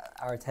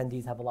our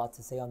attendees have a lot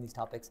to say on these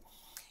topics.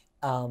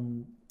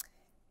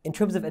 In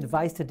terms of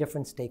advice to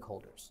different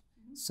stakeholders.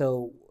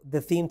 So the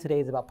theme today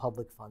is about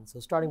public funds. So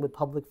starting with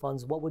public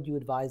funds, what would you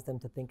advise them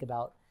to think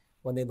about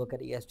when they look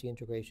at ESG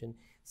integration?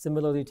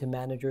 Similarly to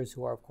managers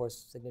who are, of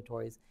course,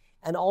 signatories.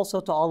 And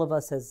also to all of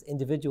us as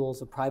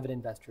individuals or private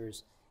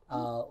investors,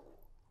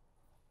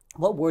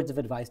 what words of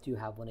advice do you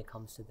have when it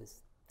comes to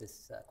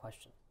this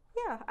question?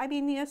 Yeah, I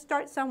mean,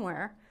 start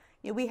somewhere.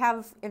 We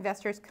have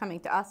investors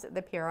coming to us at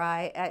the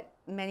PRI at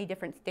many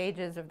different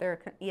stages of their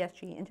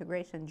ESG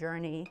integration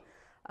journey.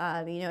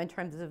 In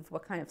terms of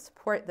what kind of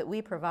support that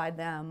we provide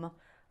them,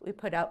 we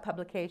put out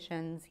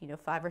publications,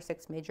 5 or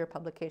 6 major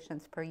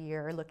publications per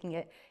year looking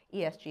at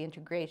ESG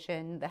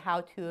integration, the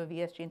how-to of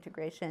ESG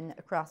integration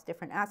across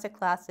different asset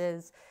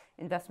classes,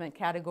 investment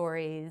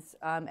categories,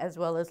 as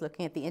well as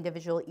looking at the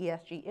individual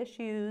ESG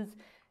issues,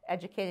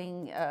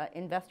 educating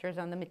investors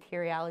on the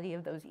materiality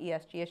of those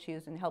ESG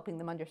issues and helping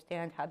them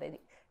understand how they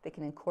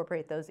can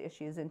incorporate those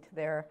issues into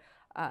their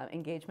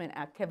engagement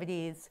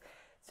activities.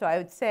 So I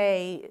would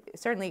say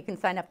certainly you can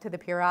sign up to the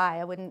PRI.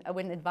 I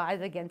wouldn't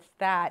advise against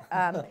that.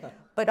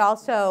 But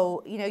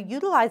also,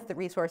 utilize the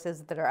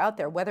resources that are out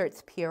there, whether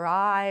it's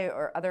PRI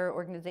or other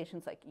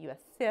organizations like US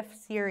SIF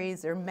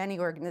series. There are many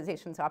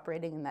organizations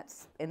operating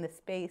in this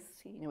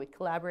space. We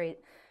collaborate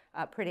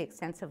pretty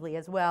extensively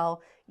as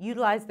well.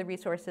 Utilize the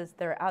resources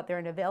that are out there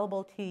and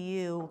available to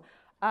you.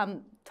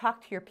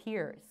 Talk to your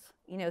peers.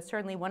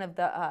 Certainly one of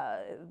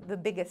the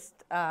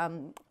biggest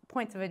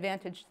points of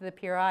advantage to the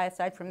PRI,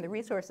 aside from the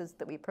resources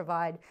that we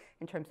provide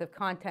in terms of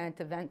content,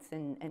 events,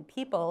 and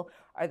people,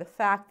 are the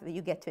fact that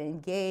you get to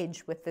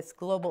engage with this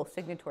global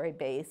signatory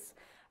base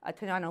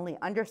to not only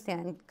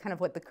understand kind of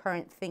what the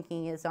current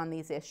thinking is on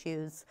these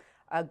issues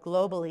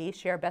globally,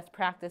 share best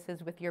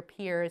practices with your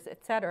peers,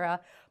 et cetera,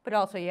 but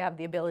also you have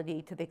the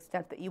ability, to the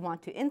extent that you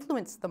want to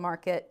influence the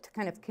market, to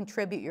kind of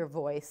contribute your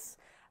voice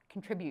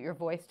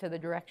to the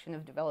direction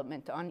of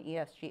development on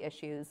ESG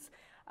issues.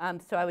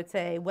 So I would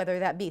say whether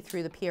that be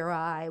through the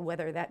PRI,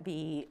 whether that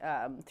be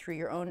through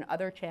your own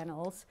other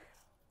channels,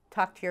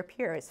 talk to your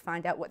peers,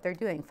 find out what they're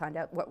doing, find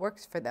out what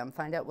works for them,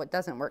 find out what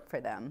doesn't work for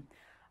them.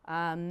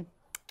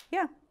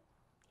 Yeah.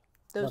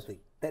 Lovely.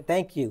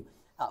 Thank you.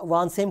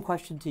 Ron, same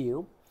question to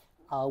you,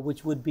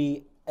 which would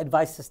be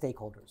advice to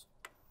stakeholders,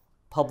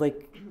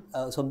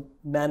 so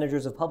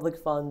managers of public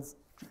funds.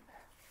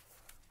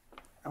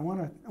 I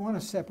want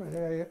to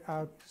separate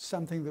out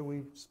something that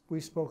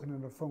we've spoken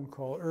in a phone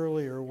call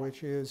earlier,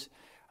 which is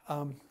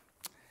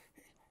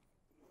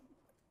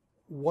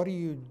what do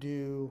you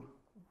do?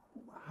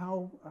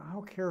 How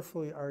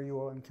carefully are you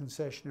on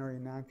concessionary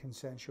and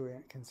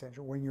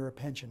non-consensual when you're a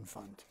pension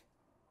fund?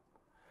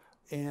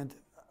 And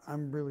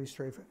I'm really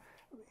straightforward.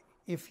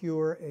 If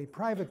you're a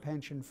private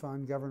pension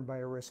fund governed by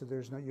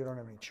ERISA, you don't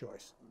have any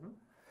choice. Mm-hmm.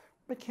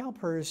 But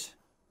CalPERS,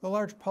 the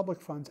large public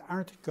funds,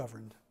 aren't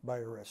governed by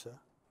ERISA.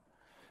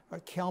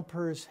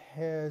 CalPERS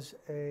has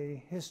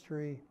a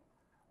history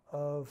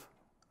of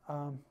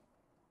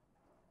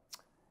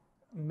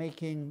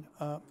making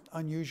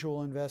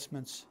unusual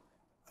investments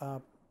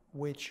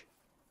which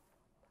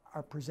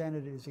are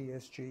presented as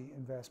ESG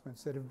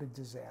investments that have been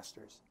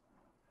disasters.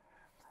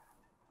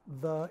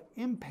 The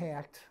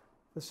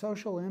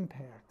social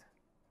impact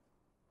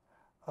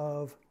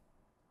of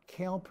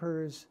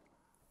CalPERS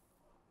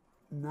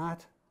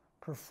not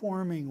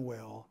performing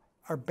well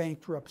are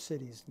bankrupt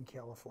cities in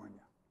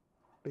California,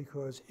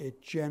 because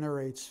it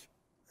generates,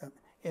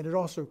 and it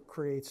also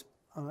creates,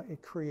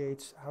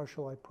 how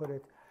shall I put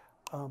it,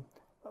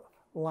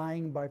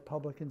 lying by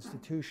public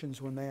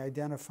institutions when they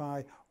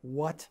identify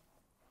what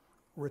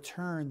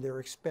return they're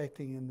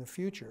expecting in the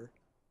future,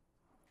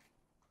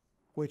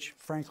 which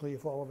frankly,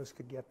 if all of us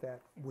could get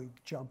that, we'd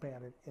jump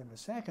at it in a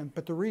second.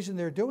 But the reason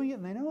they're doing it,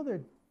 and they know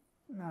they're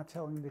not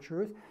telling the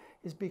truth,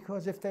 is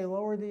because if they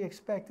lower the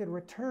expected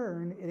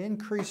return, it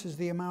increases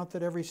the amount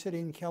that every city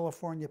in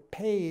California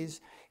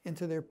pays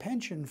into their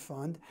pension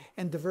fund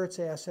and diverts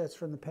assets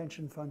from the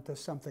pension fund to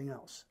something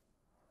else.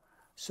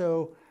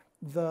 So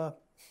the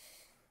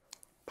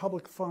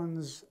public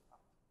funds,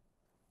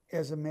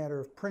 as a matter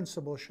of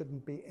principle,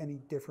 shouldn't be any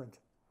different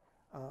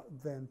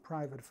than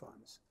private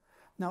funds.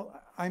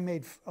 Now, I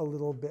made a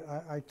little bit,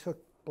 I took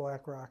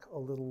BlackRock a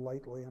little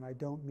lightly, and I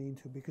don't mean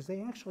to, because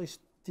they actually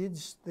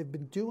they've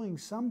been doing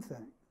some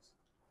things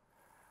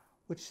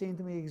which seem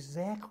to me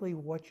exactly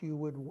what you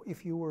would,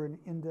 if you were an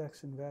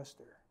index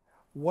investor,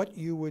 what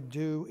you would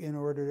do in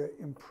order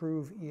to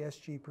improve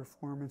ESG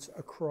performance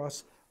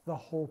across the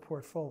whole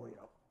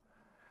portfolio.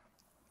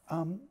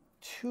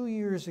 2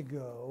 years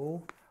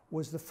ago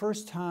was the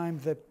first time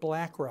that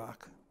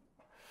BlackRock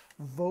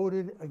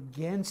voted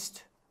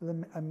against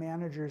a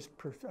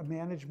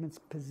management's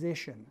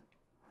position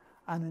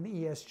on an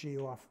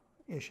ESG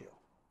issue.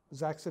 It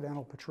was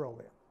accidental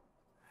petroleum.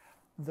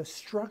 The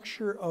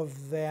structure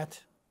of the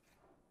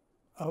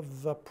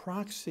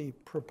proxy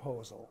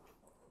proposal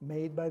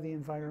made by the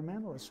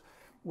environmentalists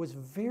was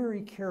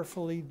very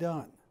carefully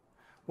done.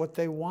 What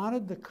they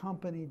wanted the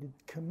company to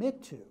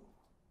commit to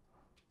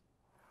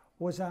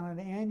was on an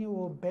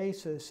annual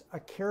basis a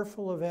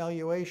careful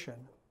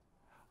evaluation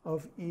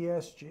of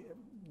ESG,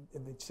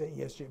 they'd say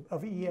ESG,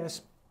 of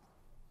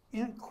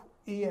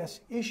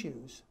ES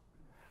issues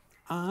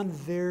on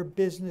their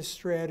business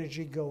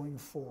strategy going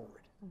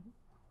forward.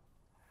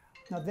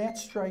 Now that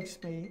strikes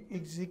me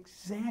is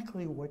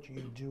exactly what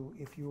you do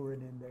if you were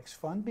an index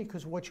fund,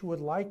 because what you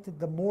would like to,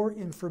 the more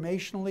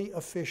informationally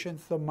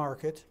efficient the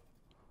market,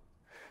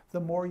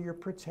 the more you're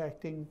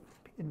protecting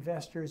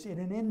investors in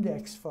an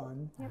index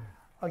fund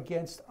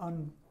against,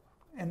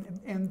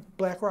 and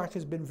BlackRock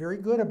has been very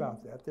good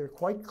about that. They're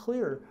quite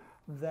clear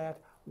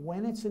that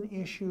when it's an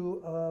issue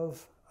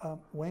of,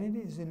 when it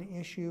is an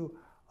issue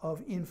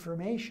of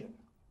information,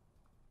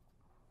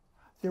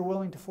 they're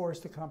willing to force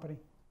the company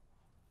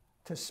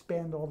to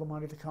spend all the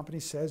money the company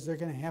says they're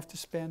going to have to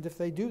spend if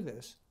they do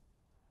this,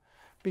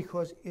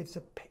 because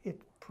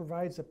it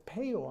provides a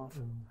payoff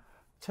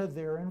to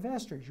their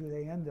investors.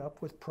 They end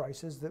up with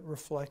prices that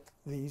reflect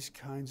these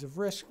kinds of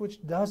risks,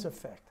 which does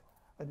affect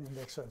an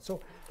index fund.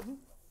 So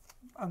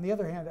on the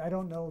other hand, I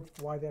don't know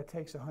why that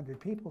takes 100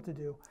 people to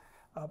do,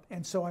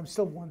 and so I'm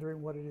still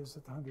wondering what it is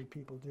that the 100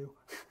 people do.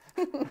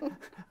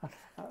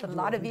 A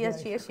lot of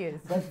ESG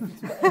issues. But in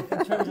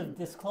terms of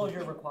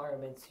disclosure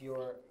requirements,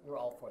 you're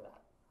all for that.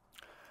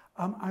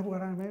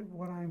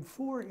 What I'm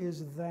for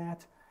is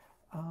that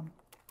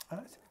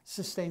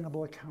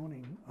sustainable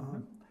accounting,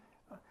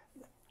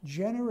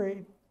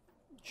 generating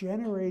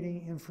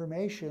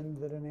information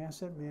that an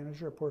asset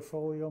manager, a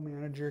portfolio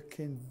manager,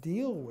 can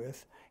deal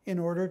with in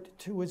order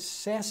to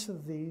assess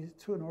these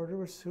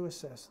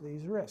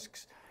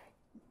risks.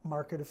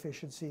 Market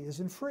efficiency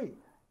isn't free.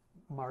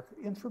 Market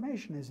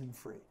information isn't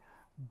free.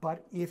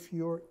 But if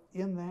you're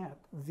in that,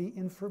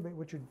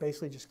 which is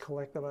basically just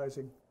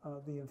collectivizing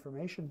the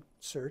information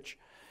search,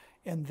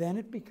 and then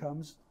it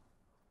becomes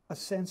a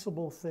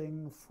sensible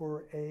thing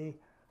for a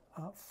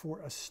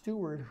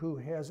steward who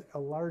has a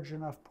large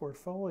enough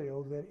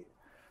portfolio that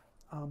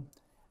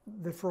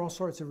for all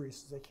sorts of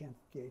reasons they can't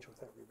engage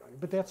with everybody.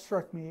 But that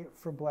struck me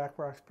from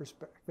BlackRock's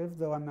perspective,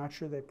 though I'm not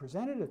sure they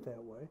presented it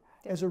that way,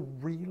 as a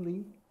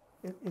really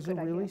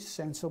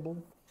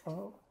sensible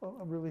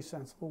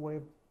way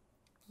of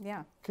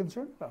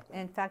concerned about that.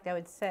 In fact, I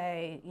would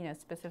say,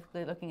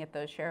 specifically looking at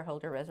those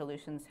shareholder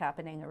resolutions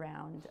happening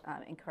around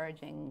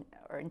encouraging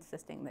or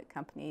insisting that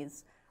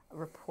companies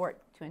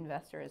report to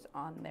investors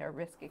on their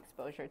risk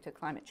exposure to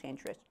climate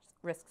change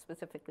risk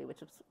specifically,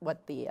 which is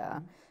what the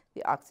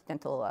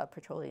Occidental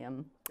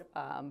Petroleum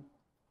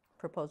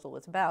proposal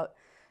was about.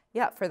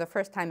 Yeah, for the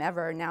first time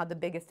ever, now the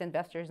biggest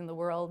investors in the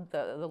world,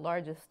 the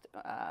largest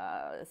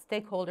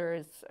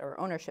stakeholders or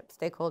ownership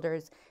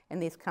stakeholders in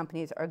these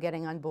companies are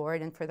getting on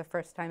board, and for the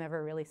first time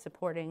ever really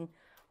supporting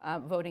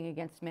voting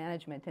against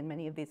management in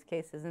many of these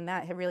cases. And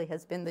that really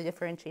has been the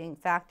differentiating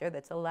factor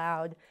that's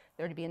allowed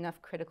there to be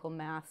enough critical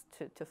mass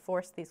to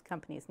force these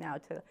companies now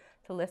to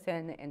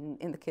listen,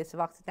 in the case of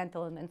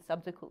Occidental, and then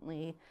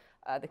subsequently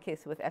the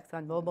case with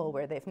ExxonMobil,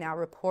 where they've now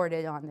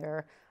reported on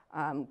their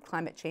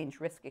climate change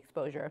risk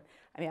exposure.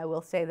 I mean, I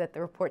will say that the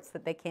reports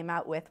that they came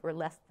out with were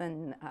less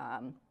than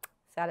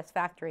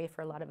satisfactory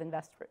for a lot of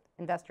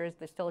investors.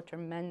 There's still a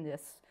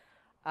tremendous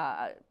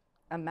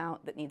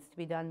amount that needs to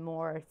be done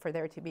more for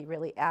there to be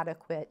really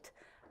adequate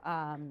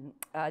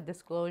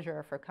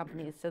disclosure for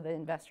companies, so that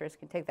investors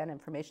can take that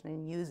information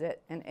and use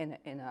it in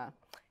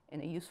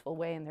a useful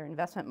way in their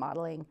investment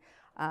modeling.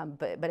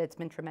 but it's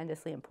been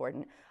tremendously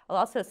important. I'll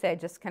also say,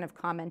 just kind of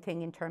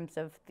commenting in terms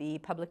of the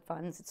public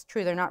funds, it's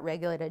true they're not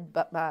regulated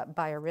by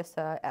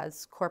ERISA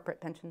as corporate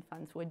pension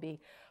funds would be,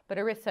 but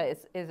ERISA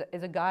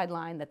is a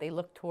guideline that they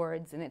look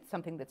towards, and it's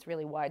something that's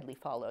really widely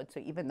followed. So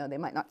even though they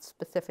might not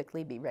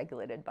specifically be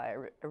regulated by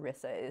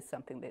ERISA, it is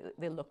something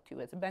they look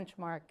to as a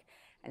benchmark,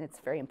 and it's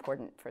very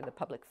important for the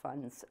public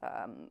funds,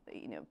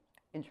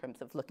 in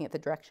terms of looking at the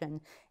direction,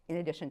 in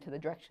addition to the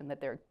direction that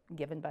they're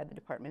given by the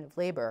Department of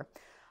Labor.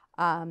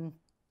 And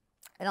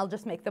I'll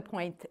just make the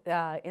point,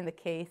 in the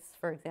case,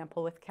 for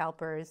example, with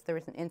CalPERS, there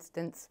was an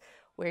instance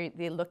where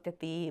they looked at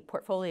the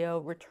portfolio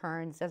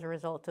returns as a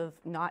result of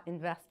not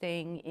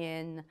investing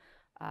in,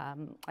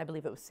 I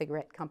believe it was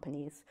cigarette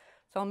companies.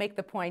 So I'll make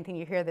the point, and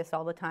you hear this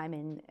all the time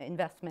in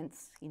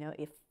investments,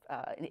 if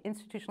an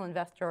institutional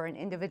investor or an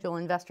individual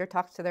investor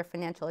talks to their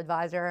financial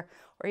advisor,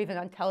 or even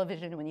on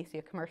television when you see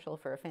a commercial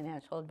for a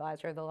financial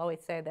advisor, they'll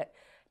always say that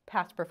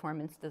past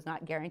performance does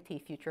not guarantee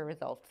future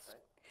results.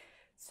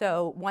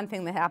 So one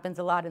thing that happens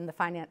a lot in the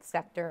finance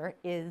sector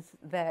is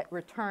that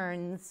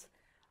returns,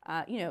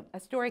 a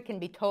story can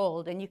be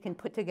told, and you can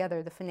put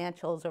together the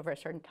financials over a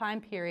certain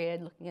time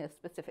period, looking at a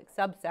specific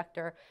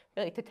subsector,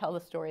 really to tell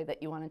the story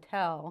that you want to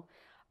tell.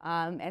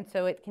 And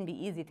so it can be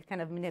easy to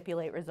kind of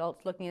manipulate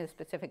results, looking at a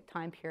specific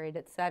time period,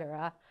 et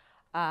cetera,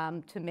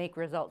 to make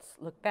results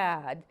look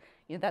bad.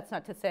 That's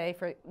not to say,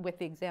 with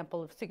the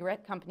example of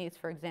cigarette companies,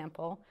 for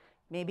example,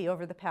 maybe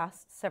over the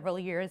past several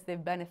years,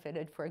 they've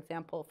benefited, for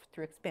example,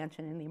 through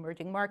expansion in the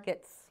emerging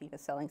markets,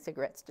 selling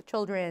cigarettes to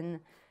children.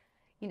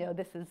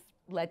 This has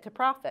led to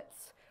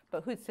profits.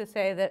 But who's to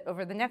say that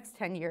over the next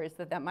 10 years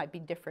that might be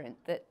different,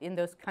 that in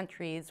those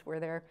countries where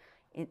they're,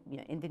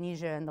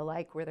 Indonesia and the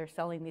like, where they're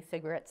selling these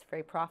cigarettes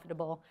very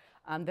profitable,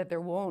 that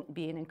there won't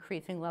be an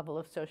increasing level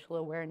of social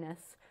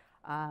awareness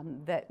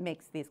that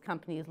makes these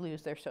companies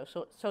lose their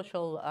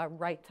social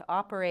right to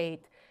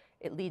operate.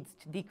 It leads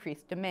to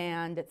decreased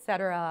demand, et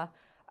cetera.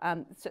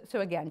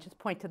 So again, just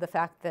point to the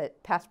fact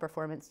that past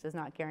performance does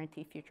not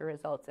guarantee future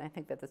results. And I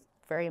think that that's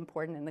very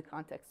important in the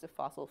context of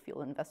fossil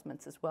fuel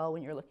investments as well,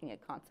 when you're looking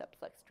at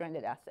concepts like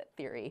stranded asset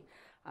theory.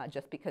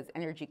 Just because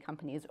energy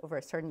companies over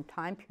a certain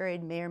time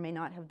period may or may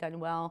not have done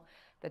well,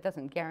 that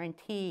doesn't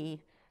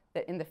guarantee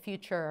that in the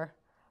future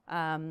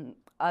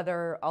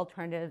other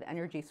alternative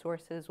energy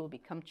sources will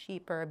become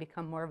cheaper,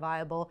 become more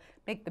viable,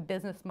 make the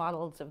business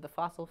models of the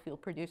fossil fuel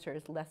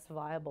producers less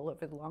viable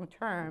over the long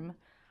term,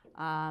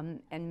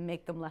 and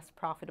make them less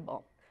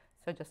profitable.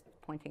 So just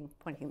pointing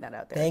that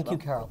out there. Thank you,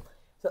 Carol.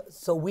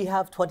 So we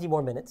have 20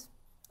 more minutes,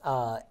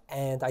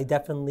 and I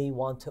definitely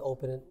want to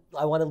open it.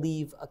 I want to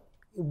leave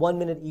 1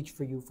 minute each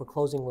for you for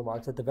closing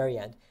remarks at the very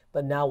end,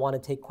 but now want to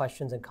take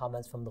questions and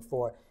comments from the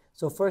floor.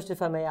 So first,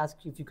 if I may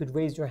ask you if you could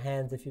raise your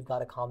hands if you've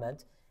got a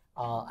comment,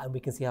 and we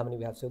can see how many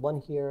we have. So one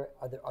here.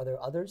 Are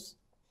there others?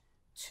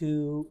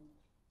 2,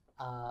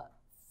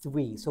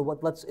 3. So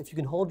if you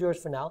can hold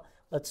yours for now.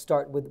 Let's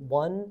start with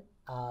 1,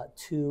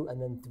 2,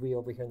 and then 3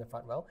 over here in the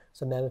front row.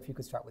 So ma'am, if you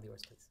could start with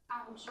yours, please.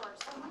 Sure.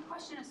 So my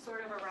question is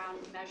sort of around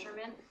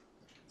measurement.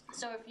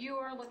 So if you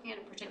are looking at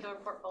a particular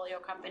portfolio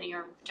company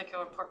or a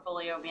particular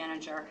portfolio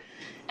manager,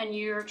 and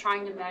you're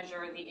trying to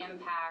measure the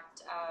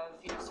impact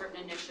of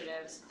certain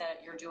initiatives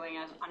that you're doing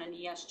on an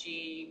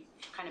ESG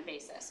kind of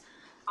basis.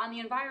 On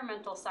the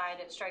environmental side,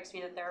 it strikes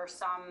me that there are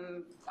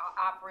some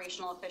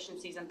operational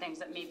efficiencies and things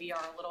that maybe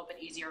are a little bit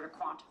easier to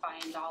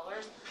quantify in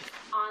dollars.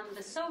 On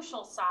the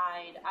social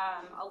side,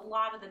 a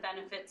lot of the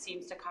benefit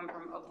seems to come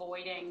from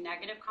avoiding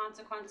negative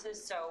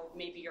consequences. So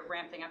maybe you're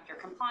ramping up your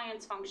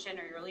compliance function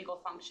or your legal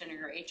function or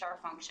your HR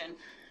function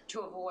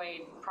to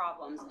avoid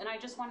problems. And I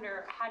just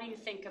wonder, how do you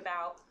think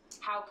about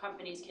how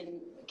companies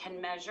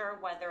can measure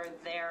whether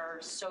their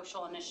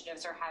social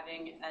initiatives are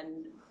having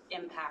an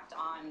impact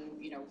on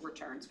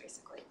returns,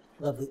 basically?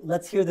 Lovely.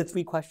 Let's hear the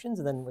 3 questions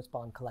and then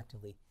respond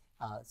collectively.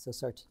 So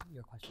Sert,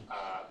 your question.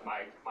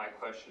 My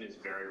question is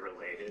very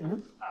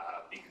related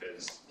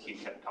because he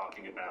kept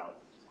talking about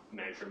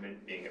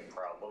measurement being a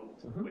problem,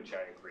 which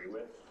I agree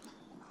with.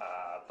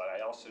 But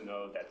I also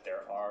know that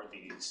there are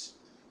these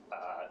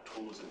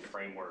tools and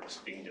frameworks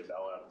being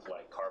developed,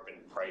 like carbon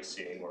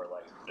pricing or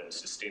like the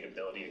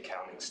Sustainability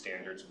Accounting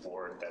Standards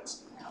Board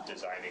that's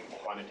designing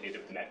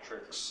quantitative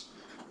metrics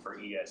for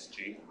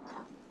ESG.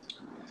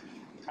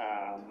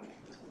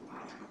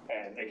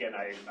 And again,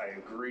 I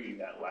agree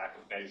that lack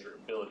of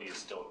measurability is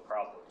still a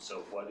problem.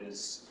 So what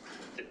is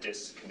the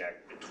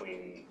disconnect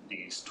between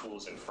these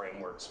tools and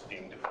frameworks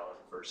being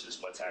developed versus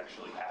what's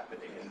actually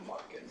happening in the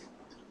market?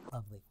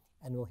 Lovely.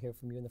 And we'll hear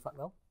from you in the front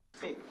row.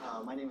 Hey,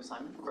 my name is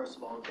Simon. First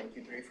of all, thank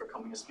you three for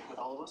coming to speak with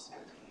all of us.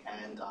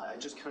 And I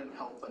just couldn't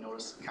help but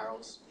notice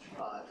Carol's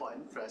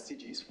button for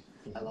SDGs.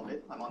 I love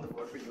it. I'm on the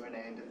board for UNA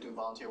and do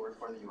volunteer work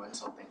for the UN,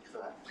 so thank you for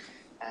that.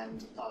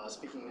 And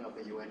speaking of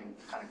the UN and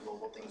kind of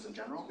global things in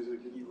general. Can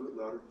you a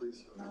little louder,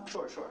 please?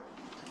 Sure.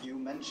 You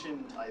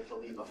mentioned, I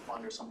believe, a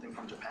fund or something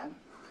from Japan.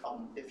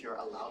 If you're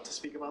allowed to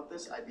speak about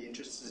this, I'd be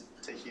interested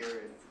to hear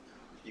if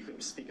you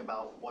could speak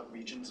about what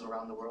regions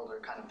around the world are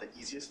kind of the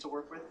easiest to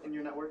work with in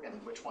your network and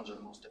which ones are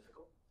the most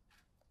difficult.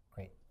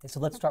 Great. So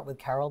let's start with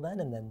Carol then,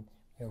 and then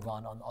hear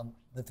Ron on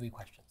the three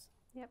questions.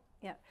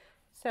 Yep.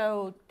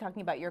 So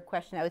talking about your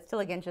question, I would still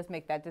again just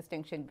make that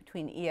distinction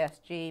between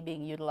ESG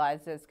being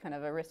utilized as kind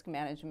of a risk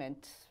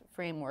management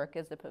framework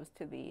as opposed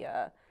to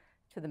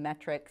the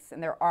metrics.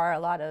 And there are a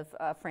lot of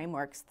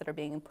frameworks that are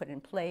being put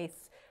in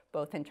place,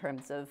 both in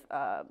terms of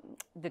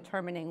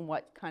determining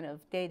what kind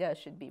of data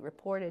should be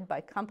reported by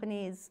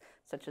companies,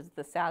 such as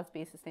the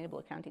SASB, Sustainable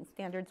Accounting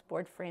Standards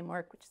Board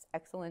framework, which is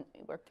excellent.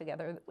 We work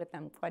together with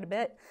them quite a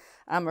bit.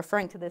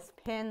 Referring to this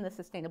PIN, the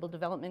Sustainable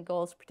Development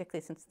Goals,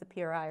 particularly since the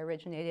PRI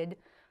originated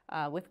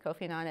with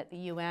Kofi Annan at the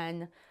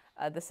UN,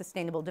 the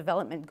Sustainable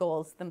Development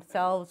Goals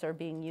themselves are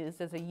being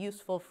used as a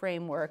useful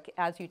framework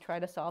as you try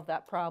to solve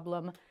that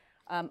problem.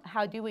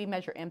 How do we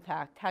measure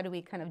impact? How do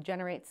we kind of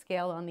generate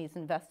scale on these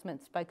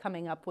investments by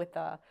coming up with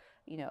a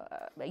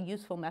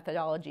useful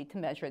methodology to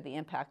measure the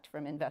impact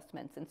from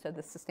investments? And so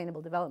the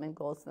Sustainable Development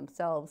Goals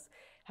themselves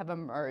have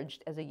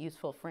emerged as a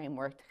useful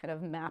framework to kind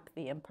of map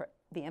the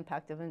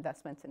impact of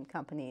investments in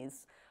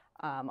companies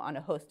on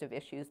a host of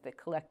issues that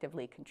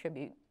collectively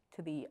contribute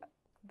to the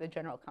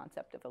general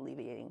concept of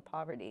alleviating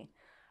poverty.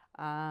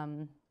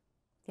 I'm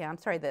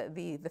sorry,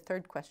 the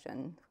third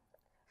question.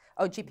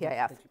 Oh,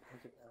 GPIF.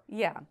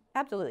 Yeah,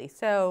 absolutely.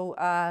 So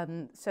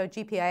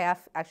GPIF,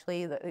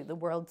 actually the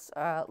world's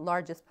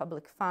largest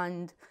public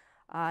fund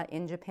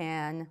in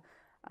Japan.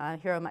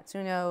 Hiro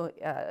Matsuno,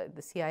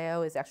 the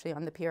CIO, is actually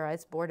on the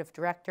PRI's board of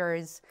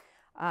directors.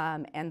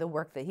 And the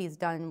work that he's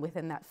done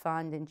within that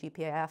fund and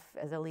GPIF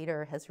as a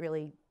leader has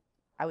really,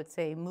 I would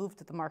say,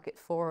 moved the market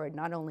forward,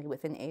 not only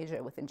within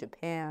Asia, within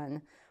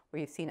Japan, where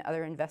you've seen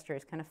other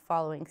investors kind of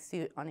following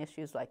suit on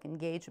issues like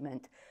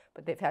engagement,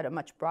 but they've had a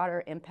much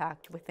broader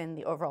impact within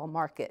the overall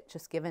market,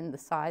 just given the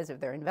size of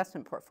their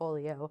investment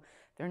portfolio.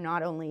 They're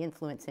not only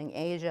influencing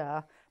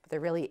Asia, but they're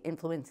really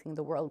influencing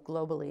the world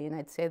globally. And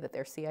I'd say that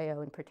their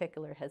CIO in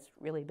particular has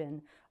really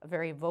been a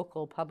very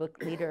vocal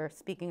public leader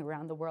speaking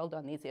around the world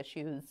on these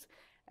issues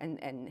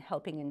and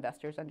helping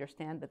investors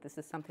understand that this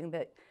is something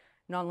that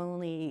not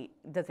only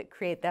does it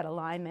create that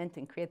alignment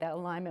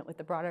with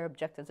the broader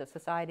objectives of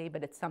society,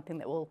 but it's something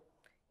that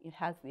it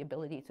has the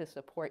ability to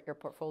support your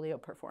portfolio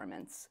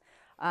performance.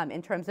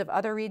 In terms of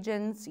other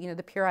regions,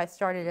 the PRI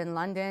started in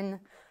London.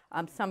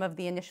 Some of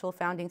the initial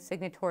founding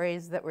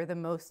signatories that were the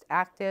most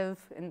active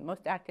and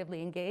most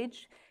actively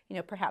engaged,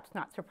 perhaps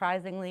not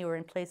surprisingly, were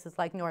in places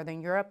like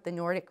Northern Europe, the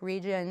Nordic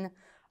region,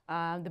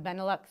 the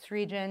Benelux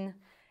region.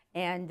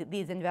 And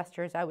these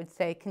investors, I would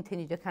say,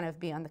 continue to kind of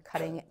be on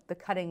the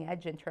cutting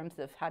edge in terms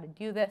of how to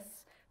do this,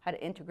 how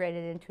to integrate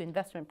it into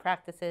investment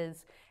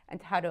practices, and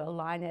how to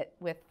align it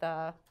with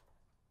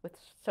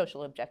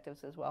social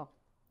objectives as well.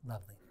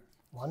 Lovely.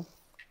 One?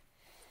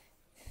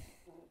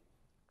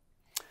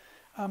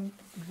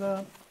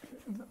 The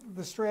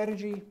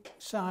strategy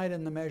side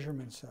and the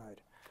measurement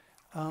side.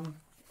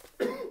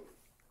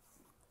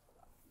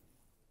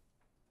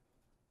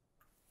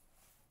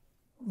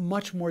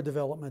 Much more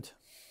development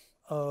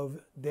of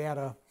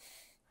data.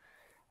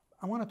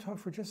 I want to talk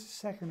for just a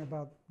second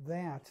about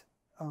that.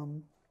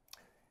 And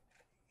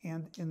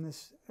in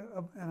this,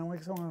 and I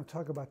want to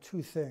talk about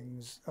two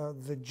things: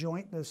 the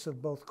jointness of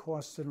both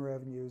costs and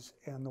revenues,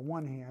 on the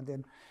one hand,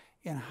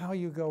 and how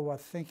you go about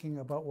thinking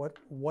about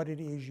what it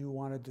is you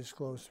want to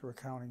disclose through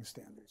accounting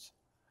standards.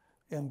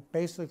 And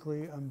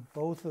basically, on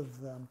both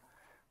of them,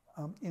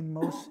 in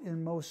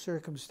most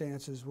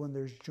circumstances, when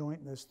there's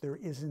jointness, there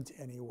isn't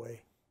any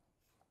way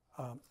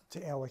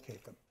to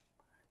allocate them.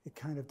 It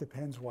kind of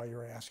depends why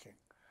you're asking.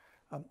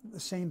 The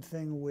same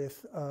thing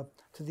with,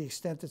 to the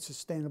extent that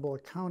sustainable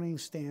accounting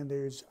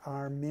standards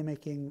are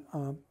mimicking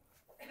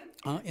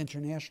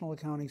international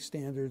accounting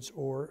standards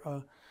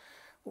or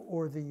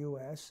the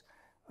U.S.,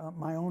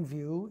 my own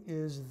view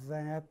is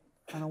that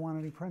I don't want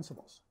any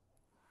principles.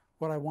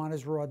 What I want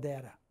is raw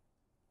data,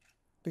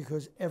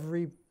 because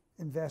every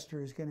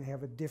investor is going to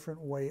have a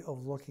different way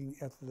of looking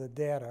at the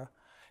data,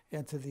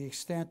 and to the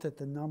extent that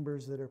the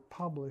numbers that are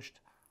published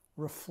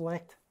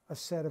reflect a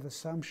set of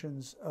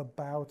assumptions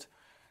about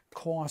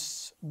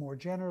costs more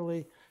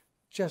generally,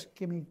 just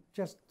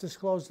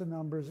disclose the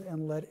numbers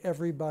and let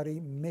everybody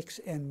mix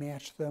and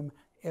match them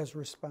as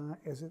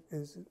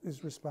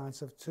is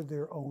responsive to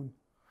their own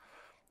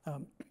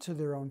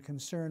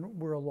concern.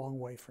 We're a long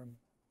way from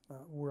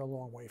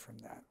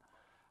that.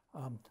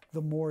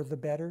 The more, the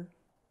better.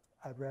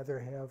 I'd rather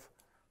have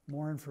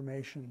more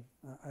information.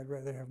 I'd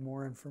rather have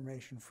more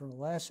information from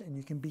less. And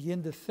you can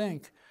begin to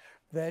think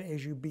that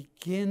as you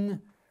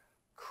begin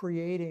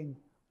creating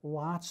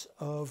lots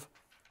of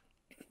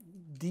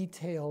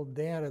detailed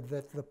data,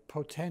 that the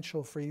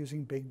potential for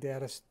using big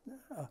data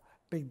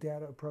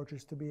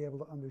approaches to be able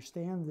to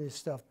understand this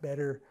stuff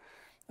better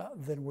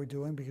than we're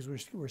doing, because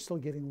we're still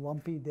getting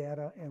lumpy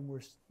data, and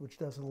which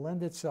doesn't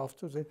lend itself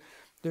to it.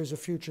 There's a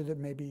future that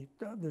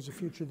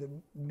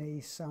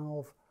may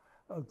solve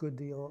a good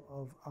deal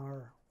of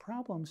our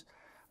problems,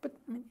 but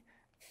I mean,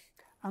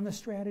 on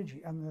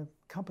the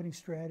company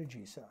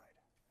strategy side,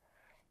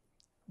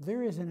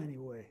 there isn't any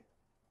way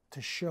to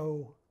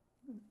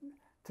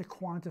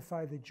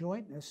quantify the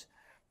jointness,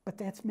 but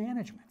that's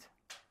management.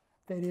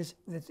 That is,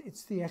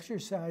 it's the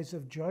exercise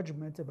of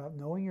judgment about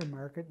knowing your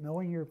market,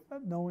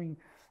 knowing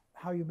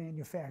how you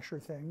manufacture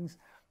things,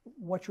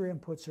 what your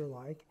inputs are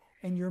like,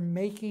 and you're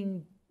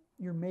making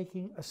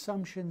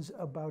assumptions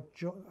about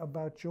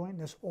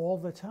jointness all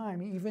the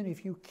time, even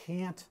if you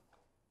can't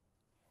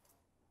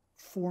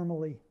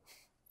formally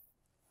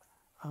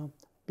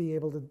be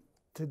able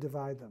to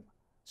divide them.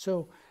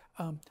 So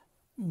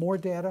more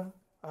data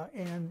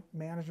and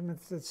management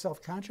that's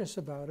self-conscious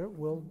about it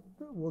will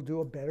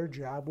do a better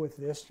job with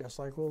this, just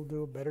like we'll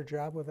do a better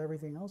job with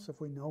everything else if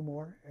we know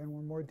more and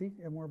we're more deep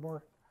and we're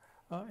more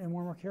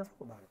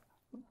careful about it.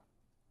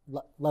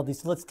 Lovely.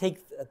 So let's take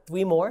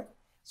 3 more.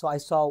 So I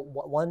saw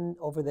one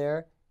over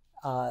there.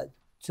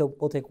 So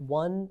we'll take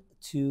 1,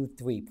 2,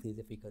 3, please,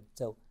 if we could.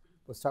 So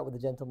we'll start with the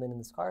gentleman in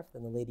the scarf,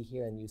 then the lady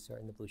here, and you, sir,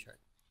 in the blue shirt.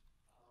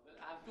 Well,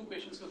 I have 2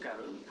 questions for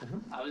Carol.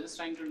 I was just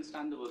trying to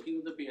understand the working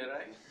of the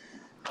PRI.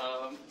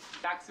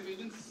 Tax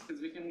evasion is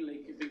becoming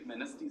like a big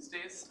menace these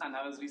days, and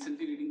I was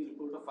recently reading a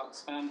report of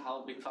Oxfam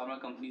how big pharma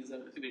companies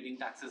are evading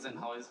taxes and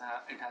how it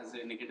has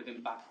a negative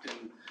impact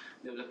in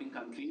developing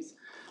countries.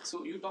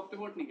 So you talked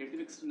about negative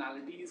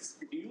externalities.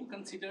 Do you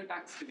consider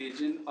tax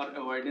evasion or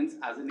avoidance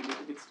as a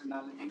negative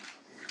externality?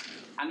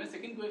 And my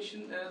second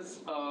question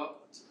is,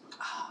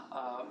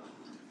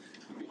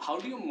 how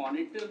do you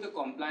monitor the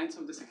compliance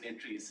of the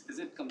signatories? Is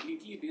it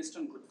completely based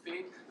on good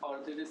faith, or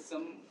there is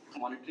some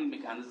monitoring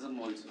mechanism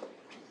also?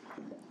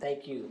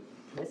 Thank you.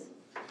 Miss?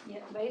 Yeah,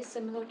 very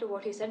similar to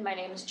what he said. My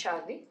name is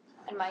Charlie,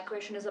 and my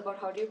question is about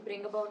how do you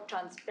bring about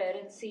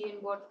transparency in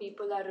what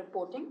people are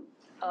reporting?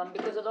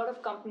 Because a lot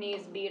of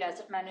companies, be it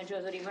asset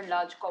managers or even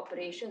large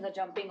corporations, are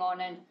jumping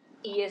on an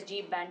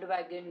ESG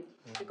bandwagon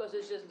because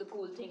it's just the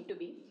cool thing to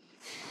be.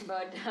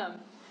 But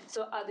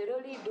so are they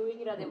really doing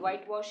it? Are they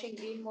whitewashing,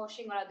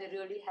 greenwashing, or are they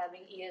really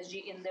having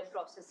ESG in their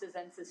processes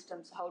and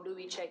systems? How do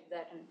we check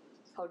that, and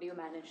how do you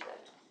manage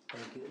that?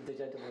 Thank you. The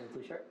gentleman in the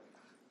blue shirt.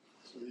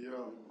 So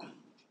I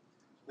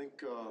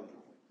think,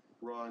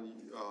 Ron,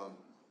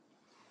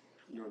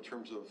 in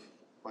terms of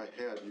my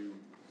head,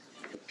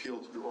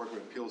 your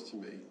argument appeals to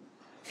me.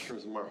 In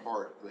terms of my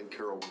heart, I think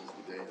Carol wins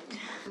the day.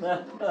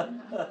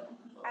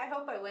 I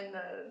hope I win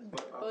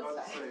both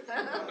sides.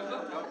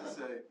 Not to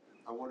say,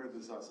 I wonder if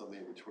there's not something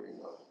in between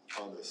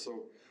on this.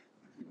 So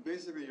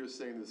basically you're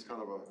saying there's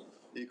kind of a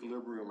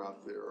equilibrium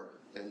out there,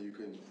 and you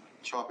can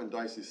chop and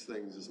dice these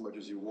things as much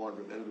as you want,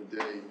 but at the end of the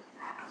day,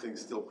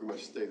 things still pretty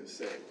much stay the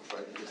same,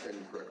 right? You're saying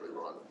correctly,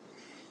 Ron,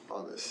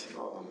 on this.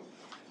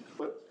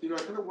 But, I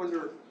kind of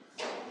wonder,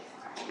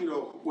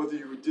 whether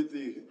you did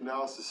the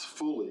analysis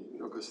fully,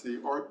 because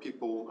the art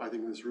people, I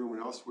think in this room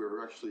and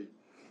elsewhere, actually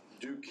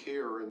do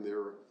care in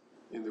their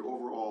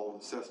overall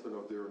assessment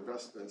of their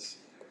investments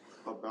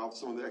about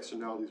some of the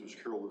externalities which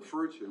Carol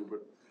referred to,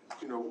 but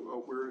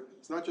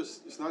it's not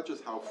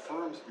just how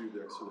firms view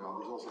the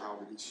externalities, it's also how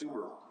the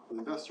consumer, the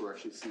investor,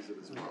 actually sees it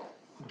as well.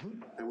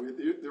 And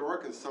there are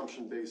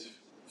consumption-based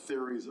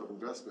theories of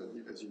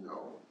investment, as you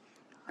know,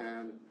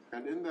 and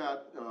in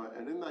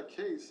that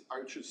case,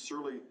 I should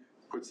certainly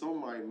put some of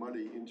my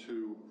money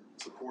into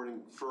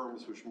supporting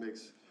firms, which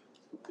makes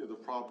the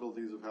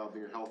probabilities of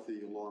having a healthy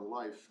and long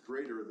life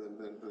greater than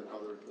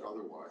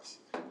otherwise.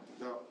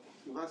 Now,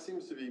 that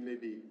seems to be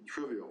maybe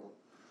trivial,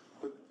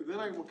 but then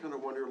I kind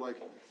of wonder,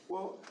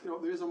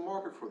 there's a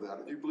market for that.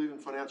 If you believe in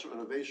financial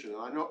innovation,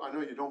 and I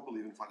know you don't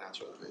believe in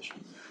financial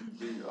innovation,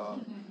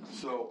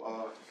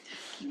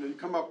 you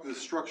come up with a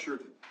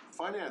structured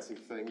financing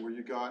thing where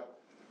you got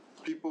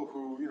people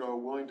who are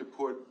willing to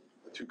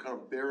kind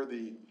of bear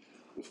the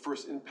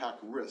first impact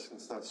risk.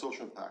 It's not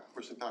social impact,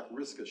 first impact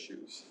risk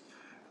issues.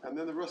 And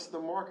then the rest of the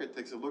market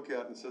takes a look at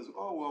it and says,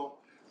 oh, well,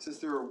 since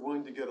they're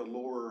willing to get a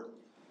lower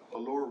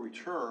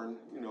return,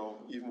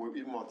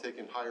 even while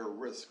taking higher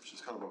risk, which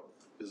is kind of a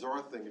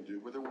bizarre thing to do,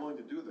 but they're willing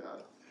to do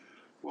that.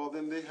 Well,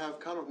 then they have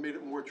kind of made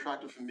it more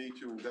attractive for me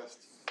to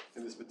invest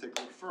in this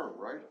particular firm,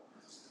 right?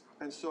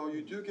 And so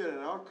you do get an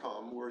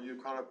outcome where you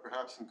kind of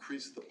perhaps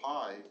increase the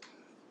pie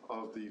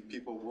of the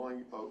people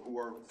willing, who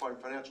are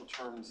financial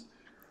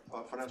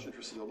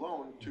interested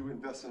alone, to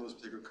invest in those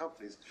particular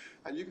companies.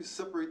 And you can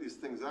separate these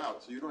things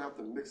out, so you don't have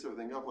to mix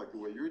everything up like the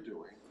way you're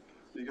doing.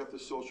 You got the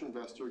social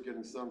investor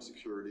getting some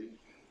security,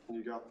 and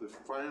you got the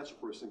financial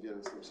person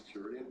getting some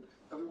security, and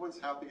everyone's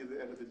happy at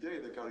the end of the day.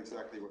 They got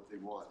exactly what they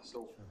want.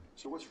 So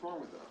what's wrong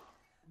with that?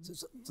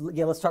 So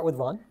let's start with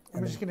Ron.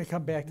 I'm just going to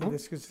come back to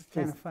this because it's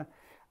kind of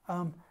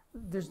fun.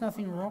 There's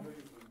nothing wrong.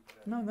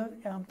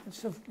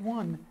 So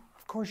one,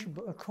 of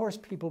course,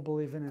 people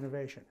believe in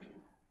innovation,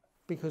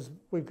 because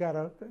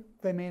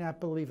they may not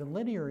believe in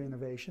linear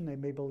innovation. They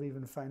may believe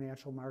in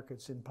financial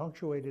markets in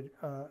punctuated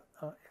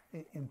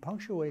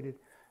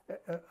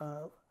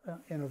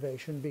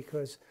innovation,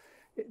 because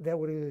that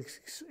would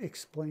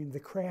explain the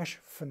crash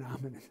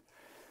phenomenon.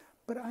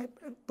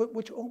 But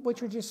what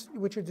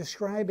you're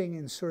describing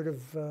in sort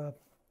of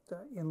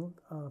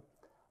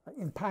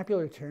in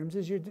popular terms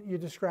is you're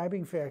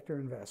describing factor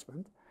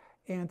investment,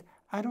 and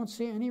I don't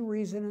see any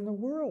reason in the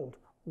world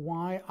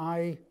why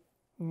I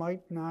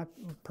might not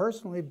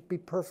personally be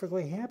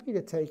perfectly happy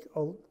to take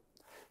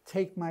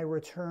take my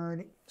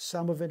return,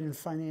 some of it in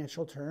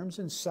financial terms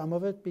and some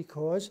of it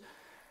because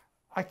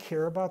I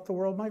care about the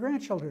world my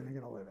grandchildren are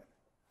going to live in.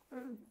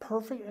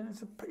 Perfect, and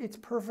it's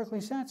perfectly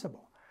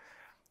sensible.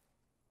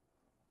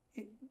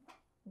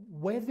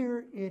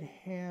 Whether it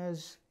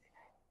has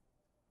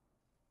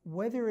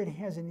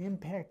an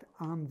impact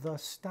on the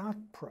stock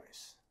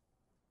price,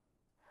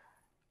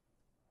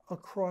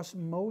 across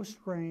most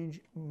range,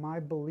 my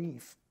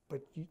belief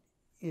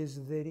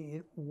is that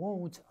it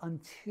won't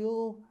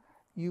until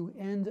you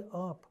end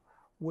up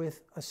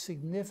with a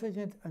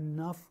significant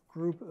enough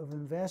group of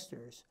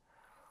investors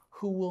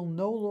who will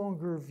no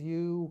longer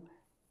view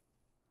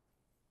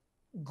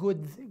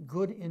good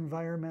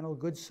environmental,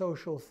 good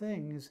social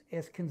things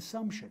as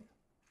consumption.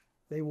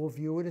 They will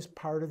view it as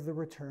part of the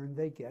return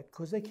they get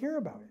because they care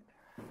about it.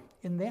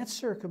 In that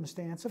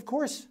circumstance, of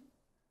course,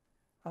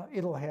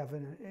 it'll have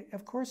an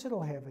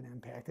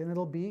impact, and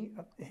it'll be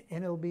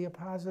a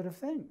positive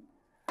thing.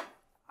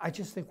 I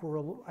just think we're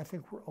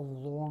a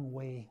long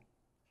way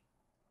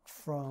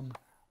from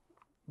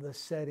the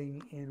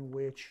setting in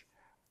which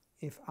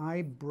if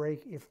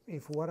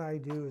what I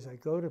do is I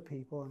go to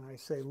people and I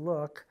say,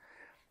 look,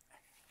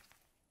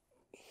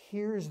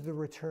 here's the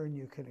return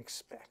you can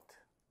expect.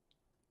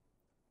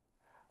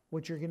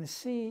 What you're going to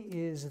see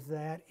is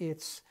that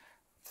it's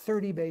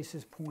 30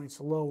 basis points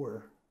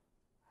lower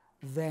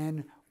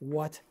than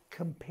what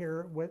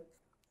competitive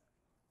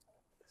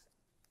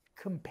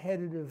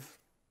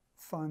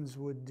funds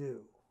would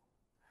do.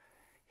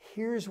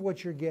 Here's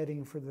what you're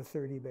getting for the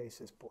 30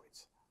 basis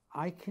points.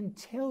 I can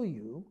tell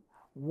you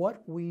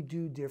what we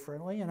do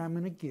differently, and I'm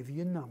going to give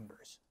you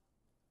numbers.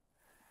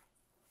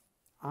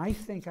 I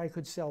think I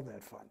could sell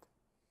that fund.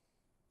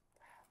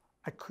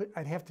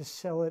 I'd have to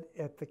sell it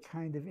at the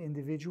kind of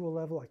individual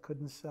level. I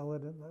couldn't sell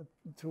it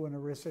to an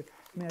ERISA.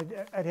 I mean,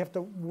 I'd have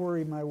to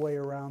worry my way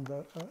around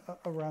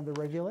the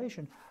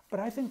regulation. But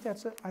I think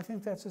that's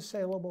a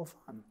saleable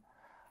fund.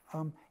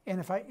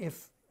 And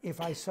if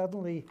I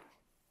suddenly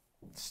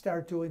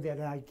start doing that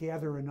and I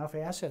gather enough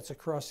assets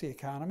across the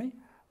economy,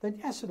 then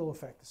yes, it'll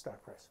affect the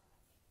stock price.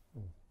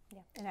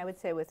 Yeah, and I would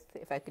say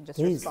if I could just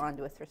Please. respond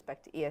with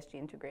respect to ESG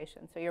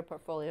integration. So you're a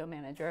portfolio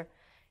manager.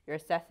 You're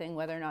assessing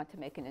whether or not to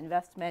make an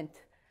investment.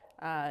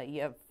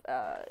 You have,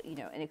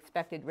 an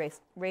expected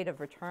rate of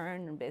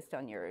return based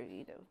on your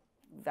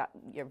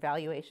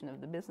valuation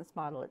of the business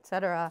model, et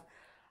cetera.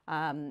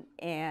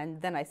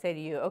 And then I say to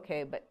you,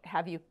 okay, but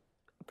have you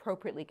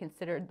appropriately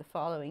considered the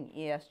following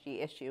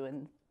ESG issue?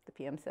 And the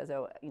PM says,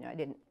 oh, I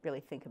didn't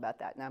really think about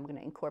that. Now I'm going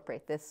to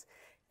incorporate this,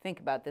 think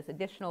about this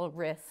additional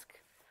risk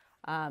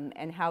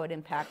and how it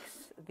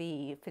impacts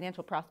the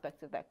financial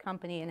prospects of that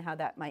company and how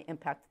that might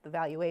impact the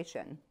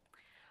valuation.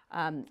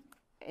 And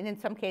in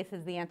some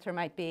cases, the answer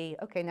might be,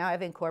 okay, now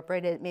I've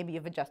incorporated, maybe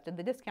you've adjusted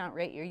the discount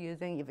rate you're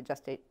using, you've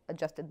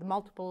adjusted the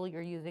multiple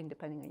you're using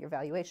depending on your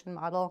valuation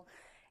model,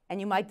 and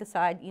you might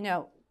decide,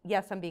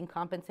 yes, I'm being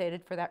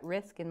compensated for that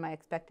risk in my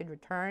expected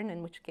return,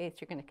 in which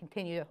case you're going to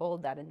continue to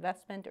hold that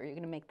investment, or you're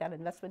going to make that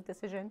investment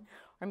decision,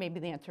 or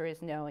maybe the answer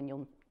is no, and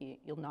you'll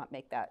not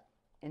make that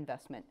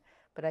investment.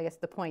 But I guess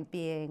the point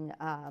being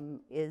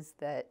is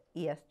that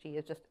ESG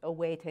is just a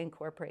way to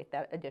incorporate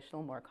that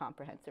additional, more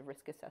comprehensive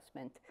risk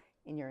assessment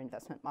in your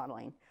investment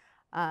modeling.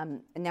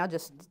 And now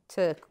just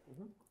to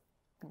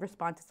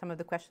respond to some of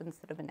the questions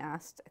that have been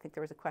asked, I think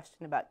there was a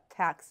question about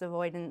tax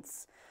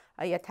avoidance.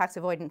 Tax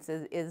avoidance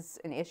is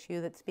an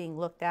issue that's being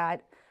looked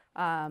at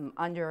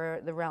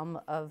under the realm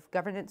of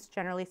governance,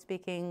 generally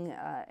speaking,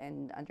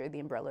 and under the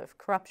umbrella of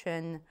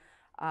corruption.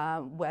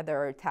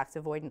 Whether tax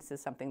avoidance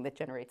is something that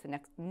generates a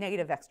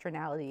negative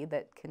externality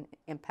that can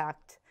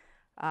impact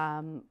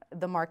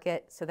the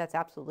market. So that's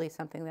absolutely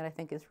something that I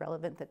think is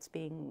relevant.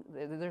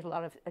 There's a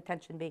lot of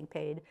attention being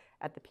paid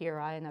at the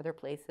PRI and other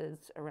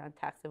places around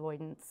tax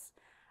avoidance.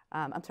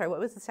 I'm sorry,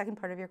 what was the second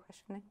part of your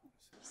question?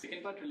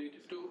 Second part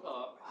related to,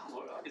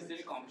 is there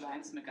a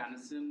compliance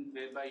mechanism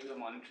whereby you are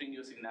monitoring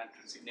your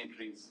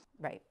signatories?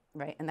 Right,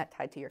 and that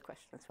tied to your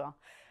question as well.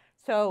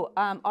 So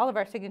all of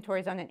our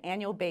signatories on an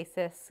annual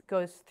basis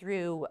goes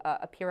through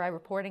a PRI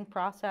reporting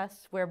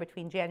process where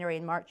between January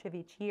and March of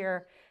each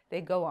year,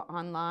 they go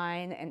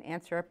online and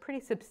answer a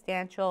pretty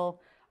substantial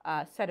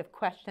set of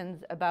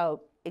questions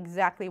about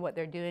exactly what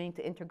they're doing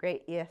to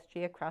integrate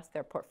ESG across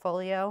their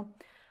portfolio.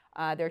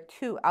 There are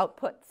two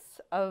outputs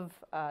of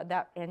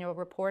that annual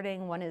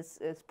reporting. One is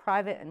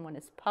private and one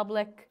is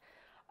public.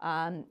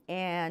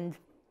 And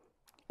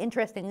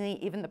interestingly,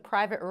 even the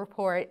private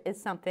report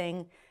is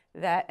something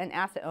that an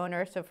asset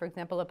owner, so for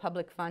example, a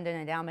public fund, an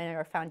endowment,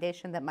 or a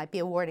foundation that might be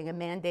awarding a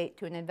mandate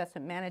to an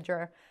investment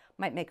manager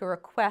might make a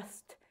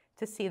request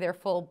to see their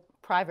full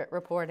private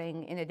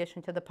reporting in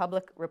addition to the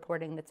public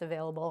reporting that's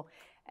available.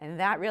 And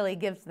that really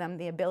gives them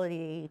the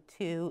ability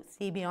to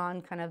see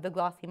beyond kind of the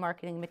glossy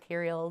marketing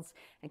materials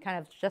and kind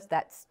of just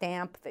that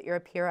stamp that you're a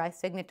PRI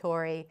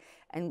signatory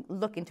and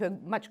look into a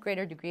much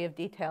greater degree of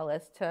detail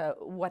as to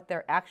what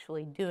they're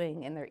actually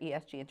doing in their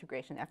ESG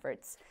integration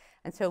efforts.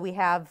 And so we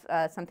have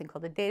something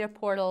called a data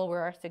portal where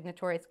our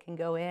signatories can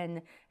go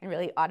in and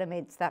really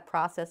automates that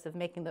process of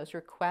making those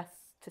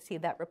requests to see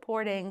that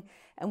reporting,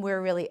 and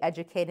we're really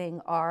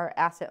educating our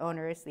asset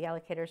owners, the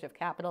allocators of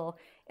capital,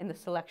 in the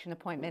selection,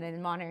 appointment,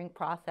 and monitoring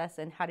process,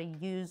 and how to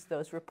use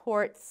those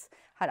reports,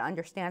 how to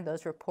understand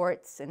those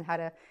reports, and how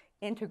to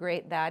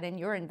integrate that in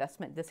your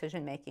investment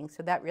decision making.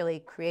 So that really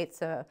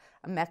creates a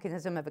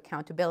mechanism of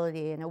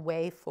accountability and a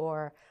way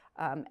for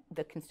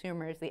the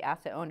consumers, the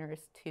asset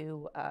owners,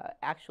 to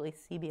actually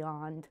see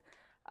beyond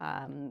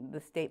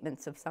the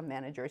statements of some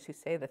managers who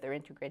say that they're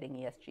integrating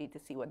ESG, to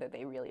see whether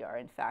they really are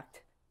in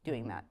fact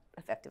doing that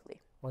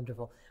effectively.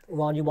 Wonderful.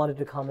 Ron, you wanted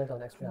to comment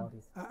on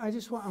externalities. I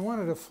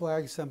wanted to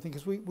flag something,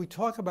 because we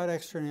talk about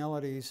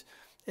externalities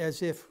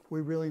as if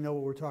we really know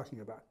what we're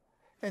talking about.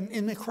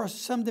 And across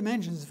some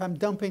dimensions, if I'm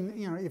dumping,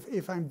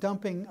 if I'm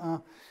dumping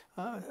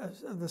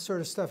the sort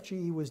of stuff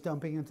GE was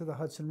dumping into the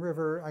Hudson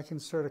River, I can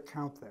sort of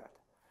count that.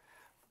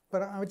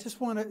 But I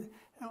just want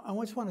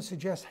to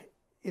suggest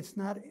it's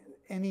not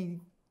any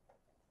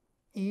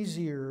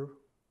easier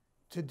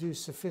to do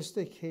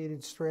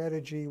sophisticated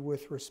strategy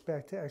with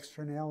respect to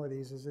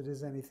externalities as it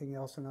is anything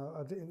else. And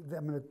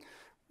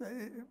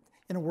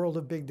in a world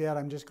of big data,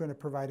 I'm just going to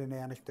provide an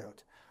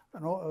anecdote.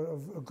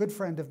 A good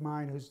friend of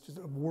mine, who's just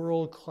a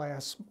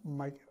world-class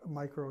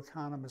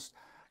microeconomist,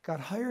 got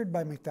hired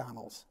by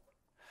McDonald's.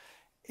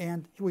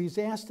 And what he's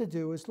asked to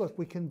do is, look,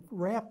 we can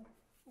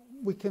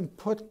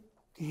put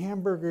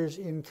hamburgers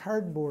in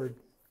cardboard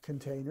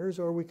containers,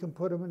 or we can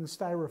put them in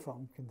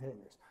styrofoam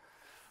containers.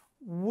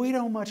 We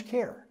don't much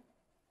care.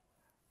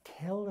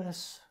 Tell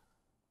us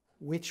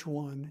which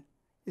one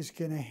is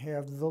going to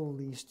have the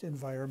least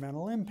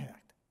environmental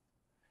impact.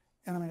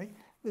 And I mean,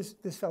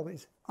 this fellow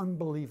is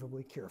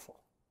unbelievably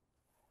careful.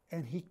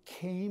 And he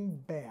came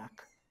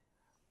back,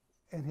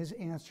 and his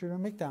answer to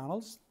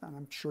McDonald's, and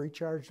I'm sure he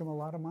charged him a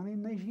lot of money,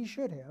 and he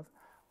should have,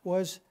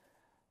 was,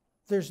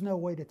 there's no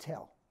way to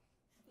tell.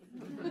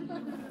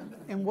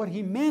 And what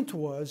he meant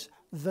was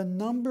the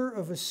number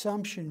of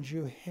assumptions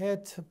you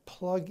had to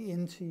plug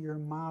into your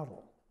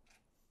model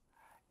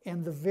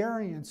and the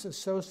variance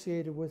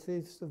associated with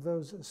each of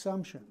those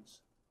assumptions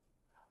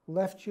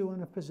left you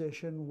in a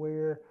position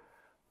where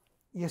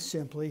you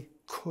simply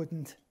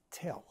couldn't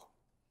tell.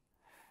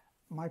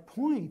 My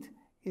point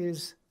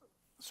is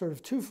sort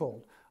of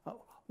twofold.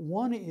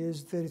 One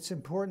is that it's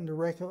important to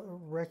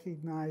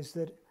recognize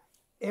that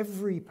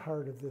every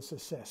part of this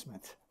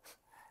assessment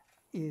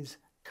is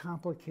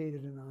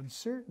complicated and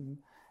uncertain.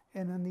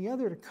 And then the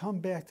other, to come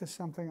back to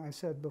something I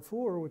said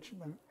before, which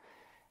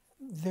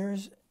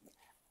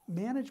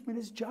management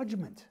is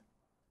judgment.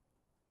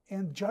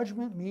 And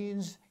judgment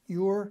means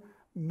you're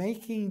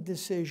making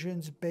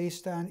decisions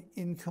based on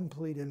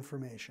incomplete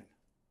information.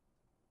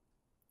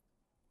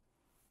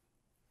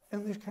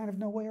 And there's kind of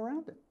no way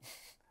around it.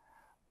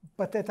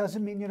 But that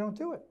doesn't mean you don't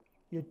do it.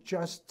 You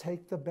just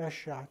take the best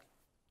shot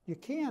you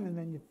can, and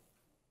then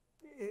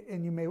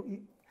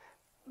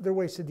there are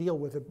ways to deal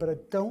with it, but I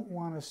don't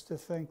want us to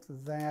think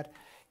that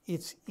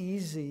it's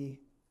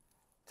easy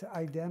to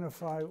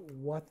identify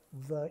what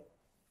the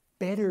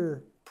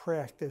better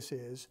practice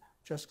is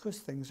just because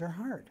things are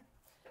hard.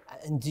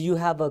 And do you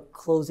have a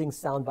closing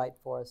soundbite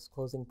for us,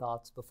 closing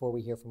thoughts before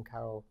we hear from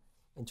Carol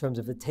in terms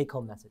of the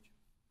take-home message?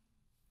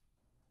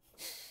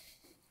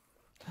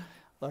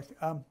 Look,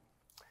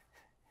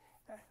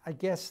 I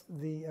guess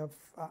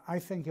I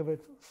think of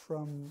it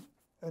from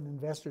an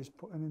investor's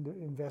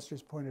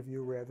point of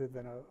view rather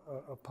than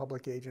a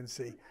public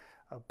agency.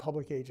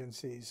 Public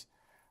agencies,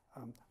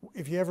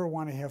 if you ever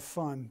want to have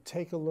fun,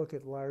 take a look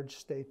at large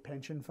state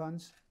pension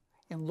funds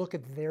and look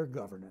at their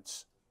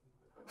governance.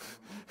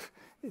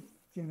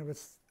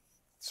 It's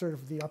sort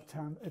of the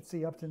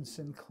Upton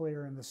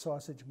Sinclair and the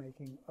sausage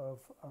making of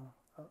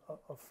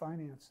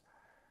finance.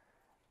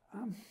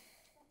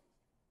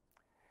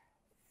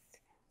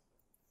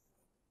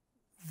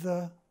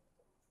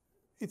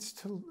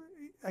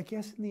 I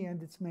guess in the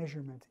end it's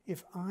measurement.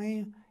 If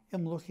I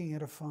am looking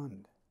at a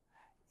fund,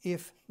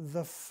 if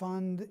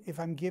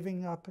I'm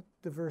giving up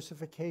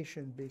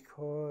diversification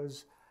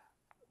because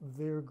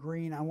they're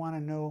green, I want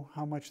to know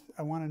how much,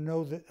 I want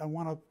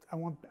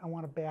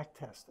to back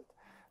test it.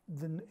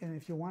 And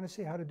if you want to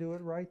see how to do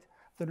it right,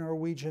 the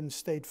Norwegian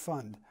State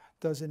Fund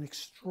does an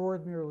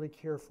extraordinarily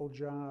careful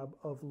job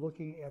of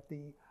looking at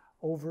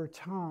over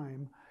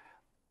time,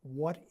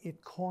 what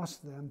it costs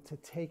them to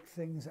take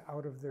things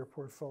out of their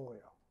portfolio.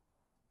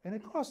 And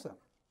it costs them.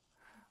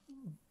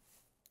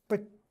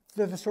 But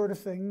they're the sort of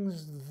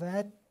things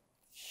that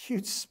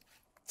you'd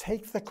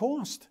take the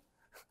cost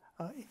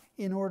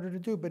in order to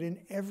do. But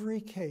in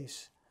every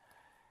case,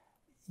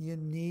 you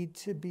need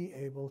to be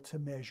able to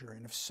measure.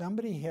 And if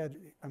somebody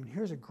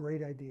here's a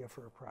great idea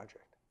for a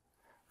project,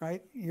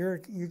 right?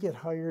 You get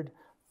hired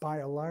by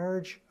a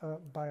large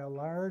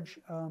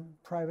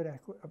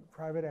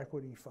private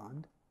equity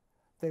fund.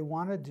 They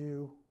want to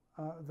do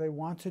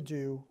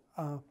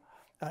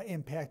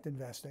impact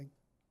investing.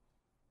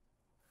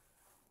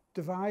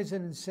 Devise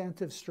an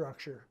incentive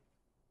structure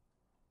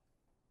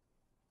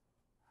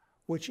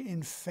which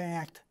in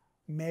fact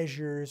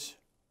measures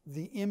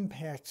the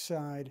impact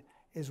side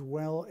as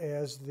well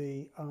as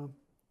the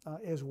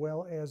as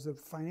well as the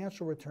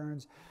financial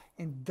returns,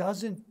 and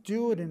doesn't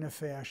do it in a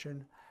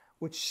fashion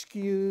which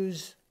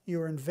skews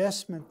your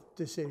investment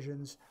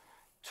decisions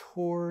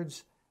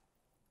towards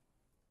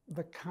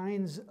the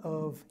kinds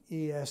of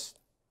ES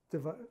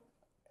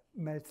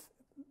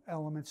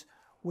elements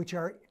which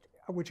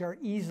are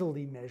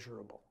easily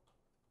measurable.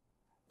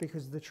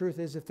 Because the truth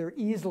is, if they're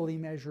easily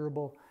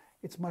measurable,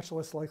 it's much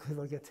less likely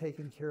they'll get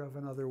taken care of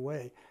another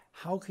way.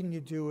 How can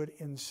you do it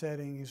in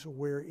settings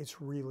where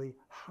it's really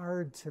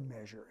hard to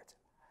measure it?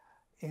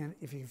 And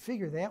if you can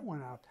figure that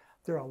one out,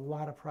 there are a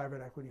lot of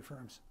private equity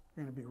firms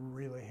who are going to be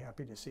really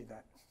happy to see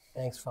that.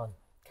 Thanks, Ron.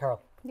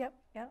 Carol. Yep.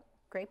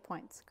 Great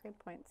points.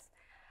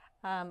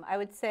 I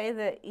would say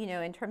that,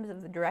 in terms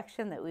of the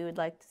direction that we would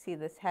like to see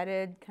this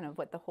headed, kind of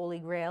what the holy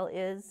grail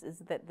is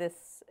that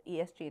this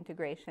ESG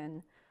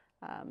integration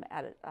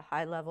at a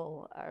high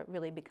level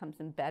really becomes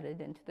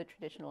embedded into the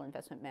traditional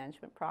investment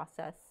management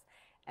process,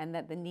 and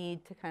that the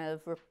need to kind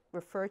of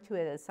refer to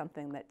it as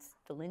something that's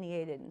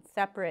delineated and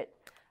separate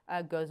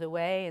goes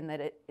away, and that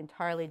it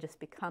entirely just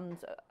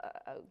becomes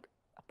a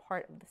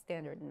part of the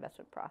standard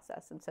investment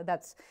process. And so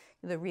that's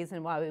the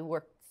reason why we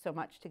work so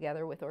much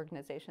together with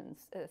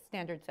organizations,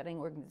 standard-setting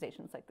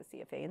organizations like the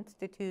CFA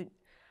Institute,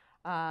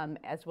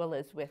 as well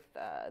as with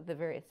the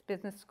various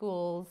business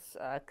schools,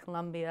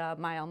 Columbia,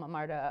 my alma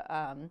mater,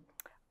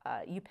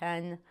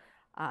 UPenn,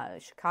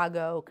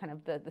 Chicago, kind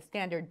of the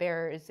standard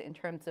bearers in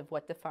terms of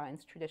what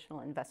defines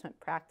traditional investment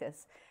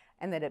practice,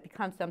 and that it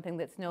becomes something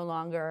that's no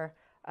longer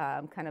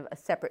kind of a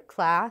separate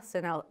class.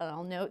 And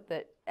I'll note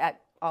that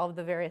at all of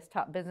the various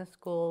top business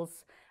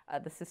schools,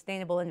 the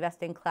sustainable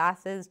investing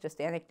classes, just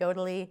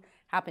anecdotally,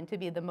 happen to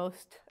be the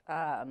most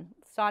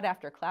sought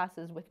after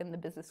classes within the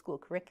business school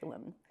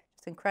curriculum.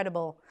 It's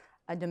incredible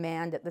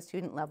demand at the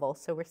student level.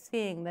 So we're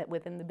seeing that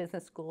within the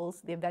business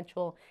schools, the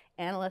eventual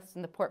analysts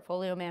and the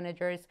portfolio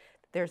managers,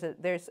 there's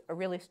a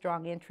really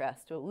strong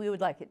interest. We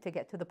would like it to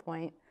get to the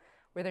point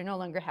where there no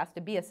longer has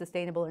to be a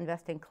sustainable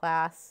investing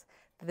class.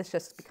 This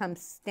just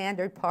becomes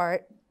standard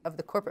part of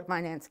the corporate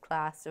finance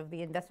class, of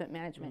the investment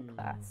management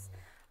class.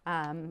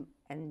 And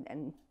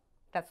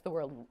that's the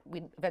world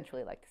we'd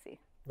eventually like to see.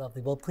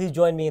 Lovely. Well, please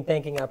join me in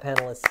thanking our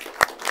panelists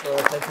for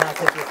a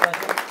fantastic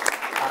discussion.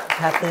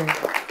 Kathleen,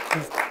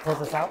 please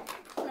close us out.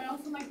 I'd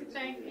also like to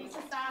thank Lisa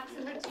Sachs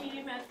and her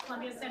team at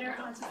Columbia Center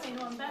on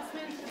Sustainable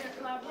Investment for their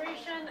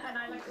collaboration, and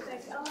I'd like to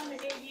thank Ellen and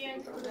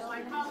Avian, who are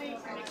my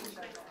colleagues, for making this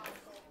great.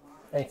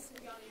 Thanks.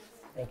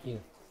 Thank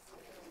you.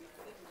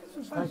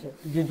 Pleasure.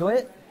 Did you enjoy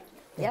it?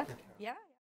 Yeah. Thank you.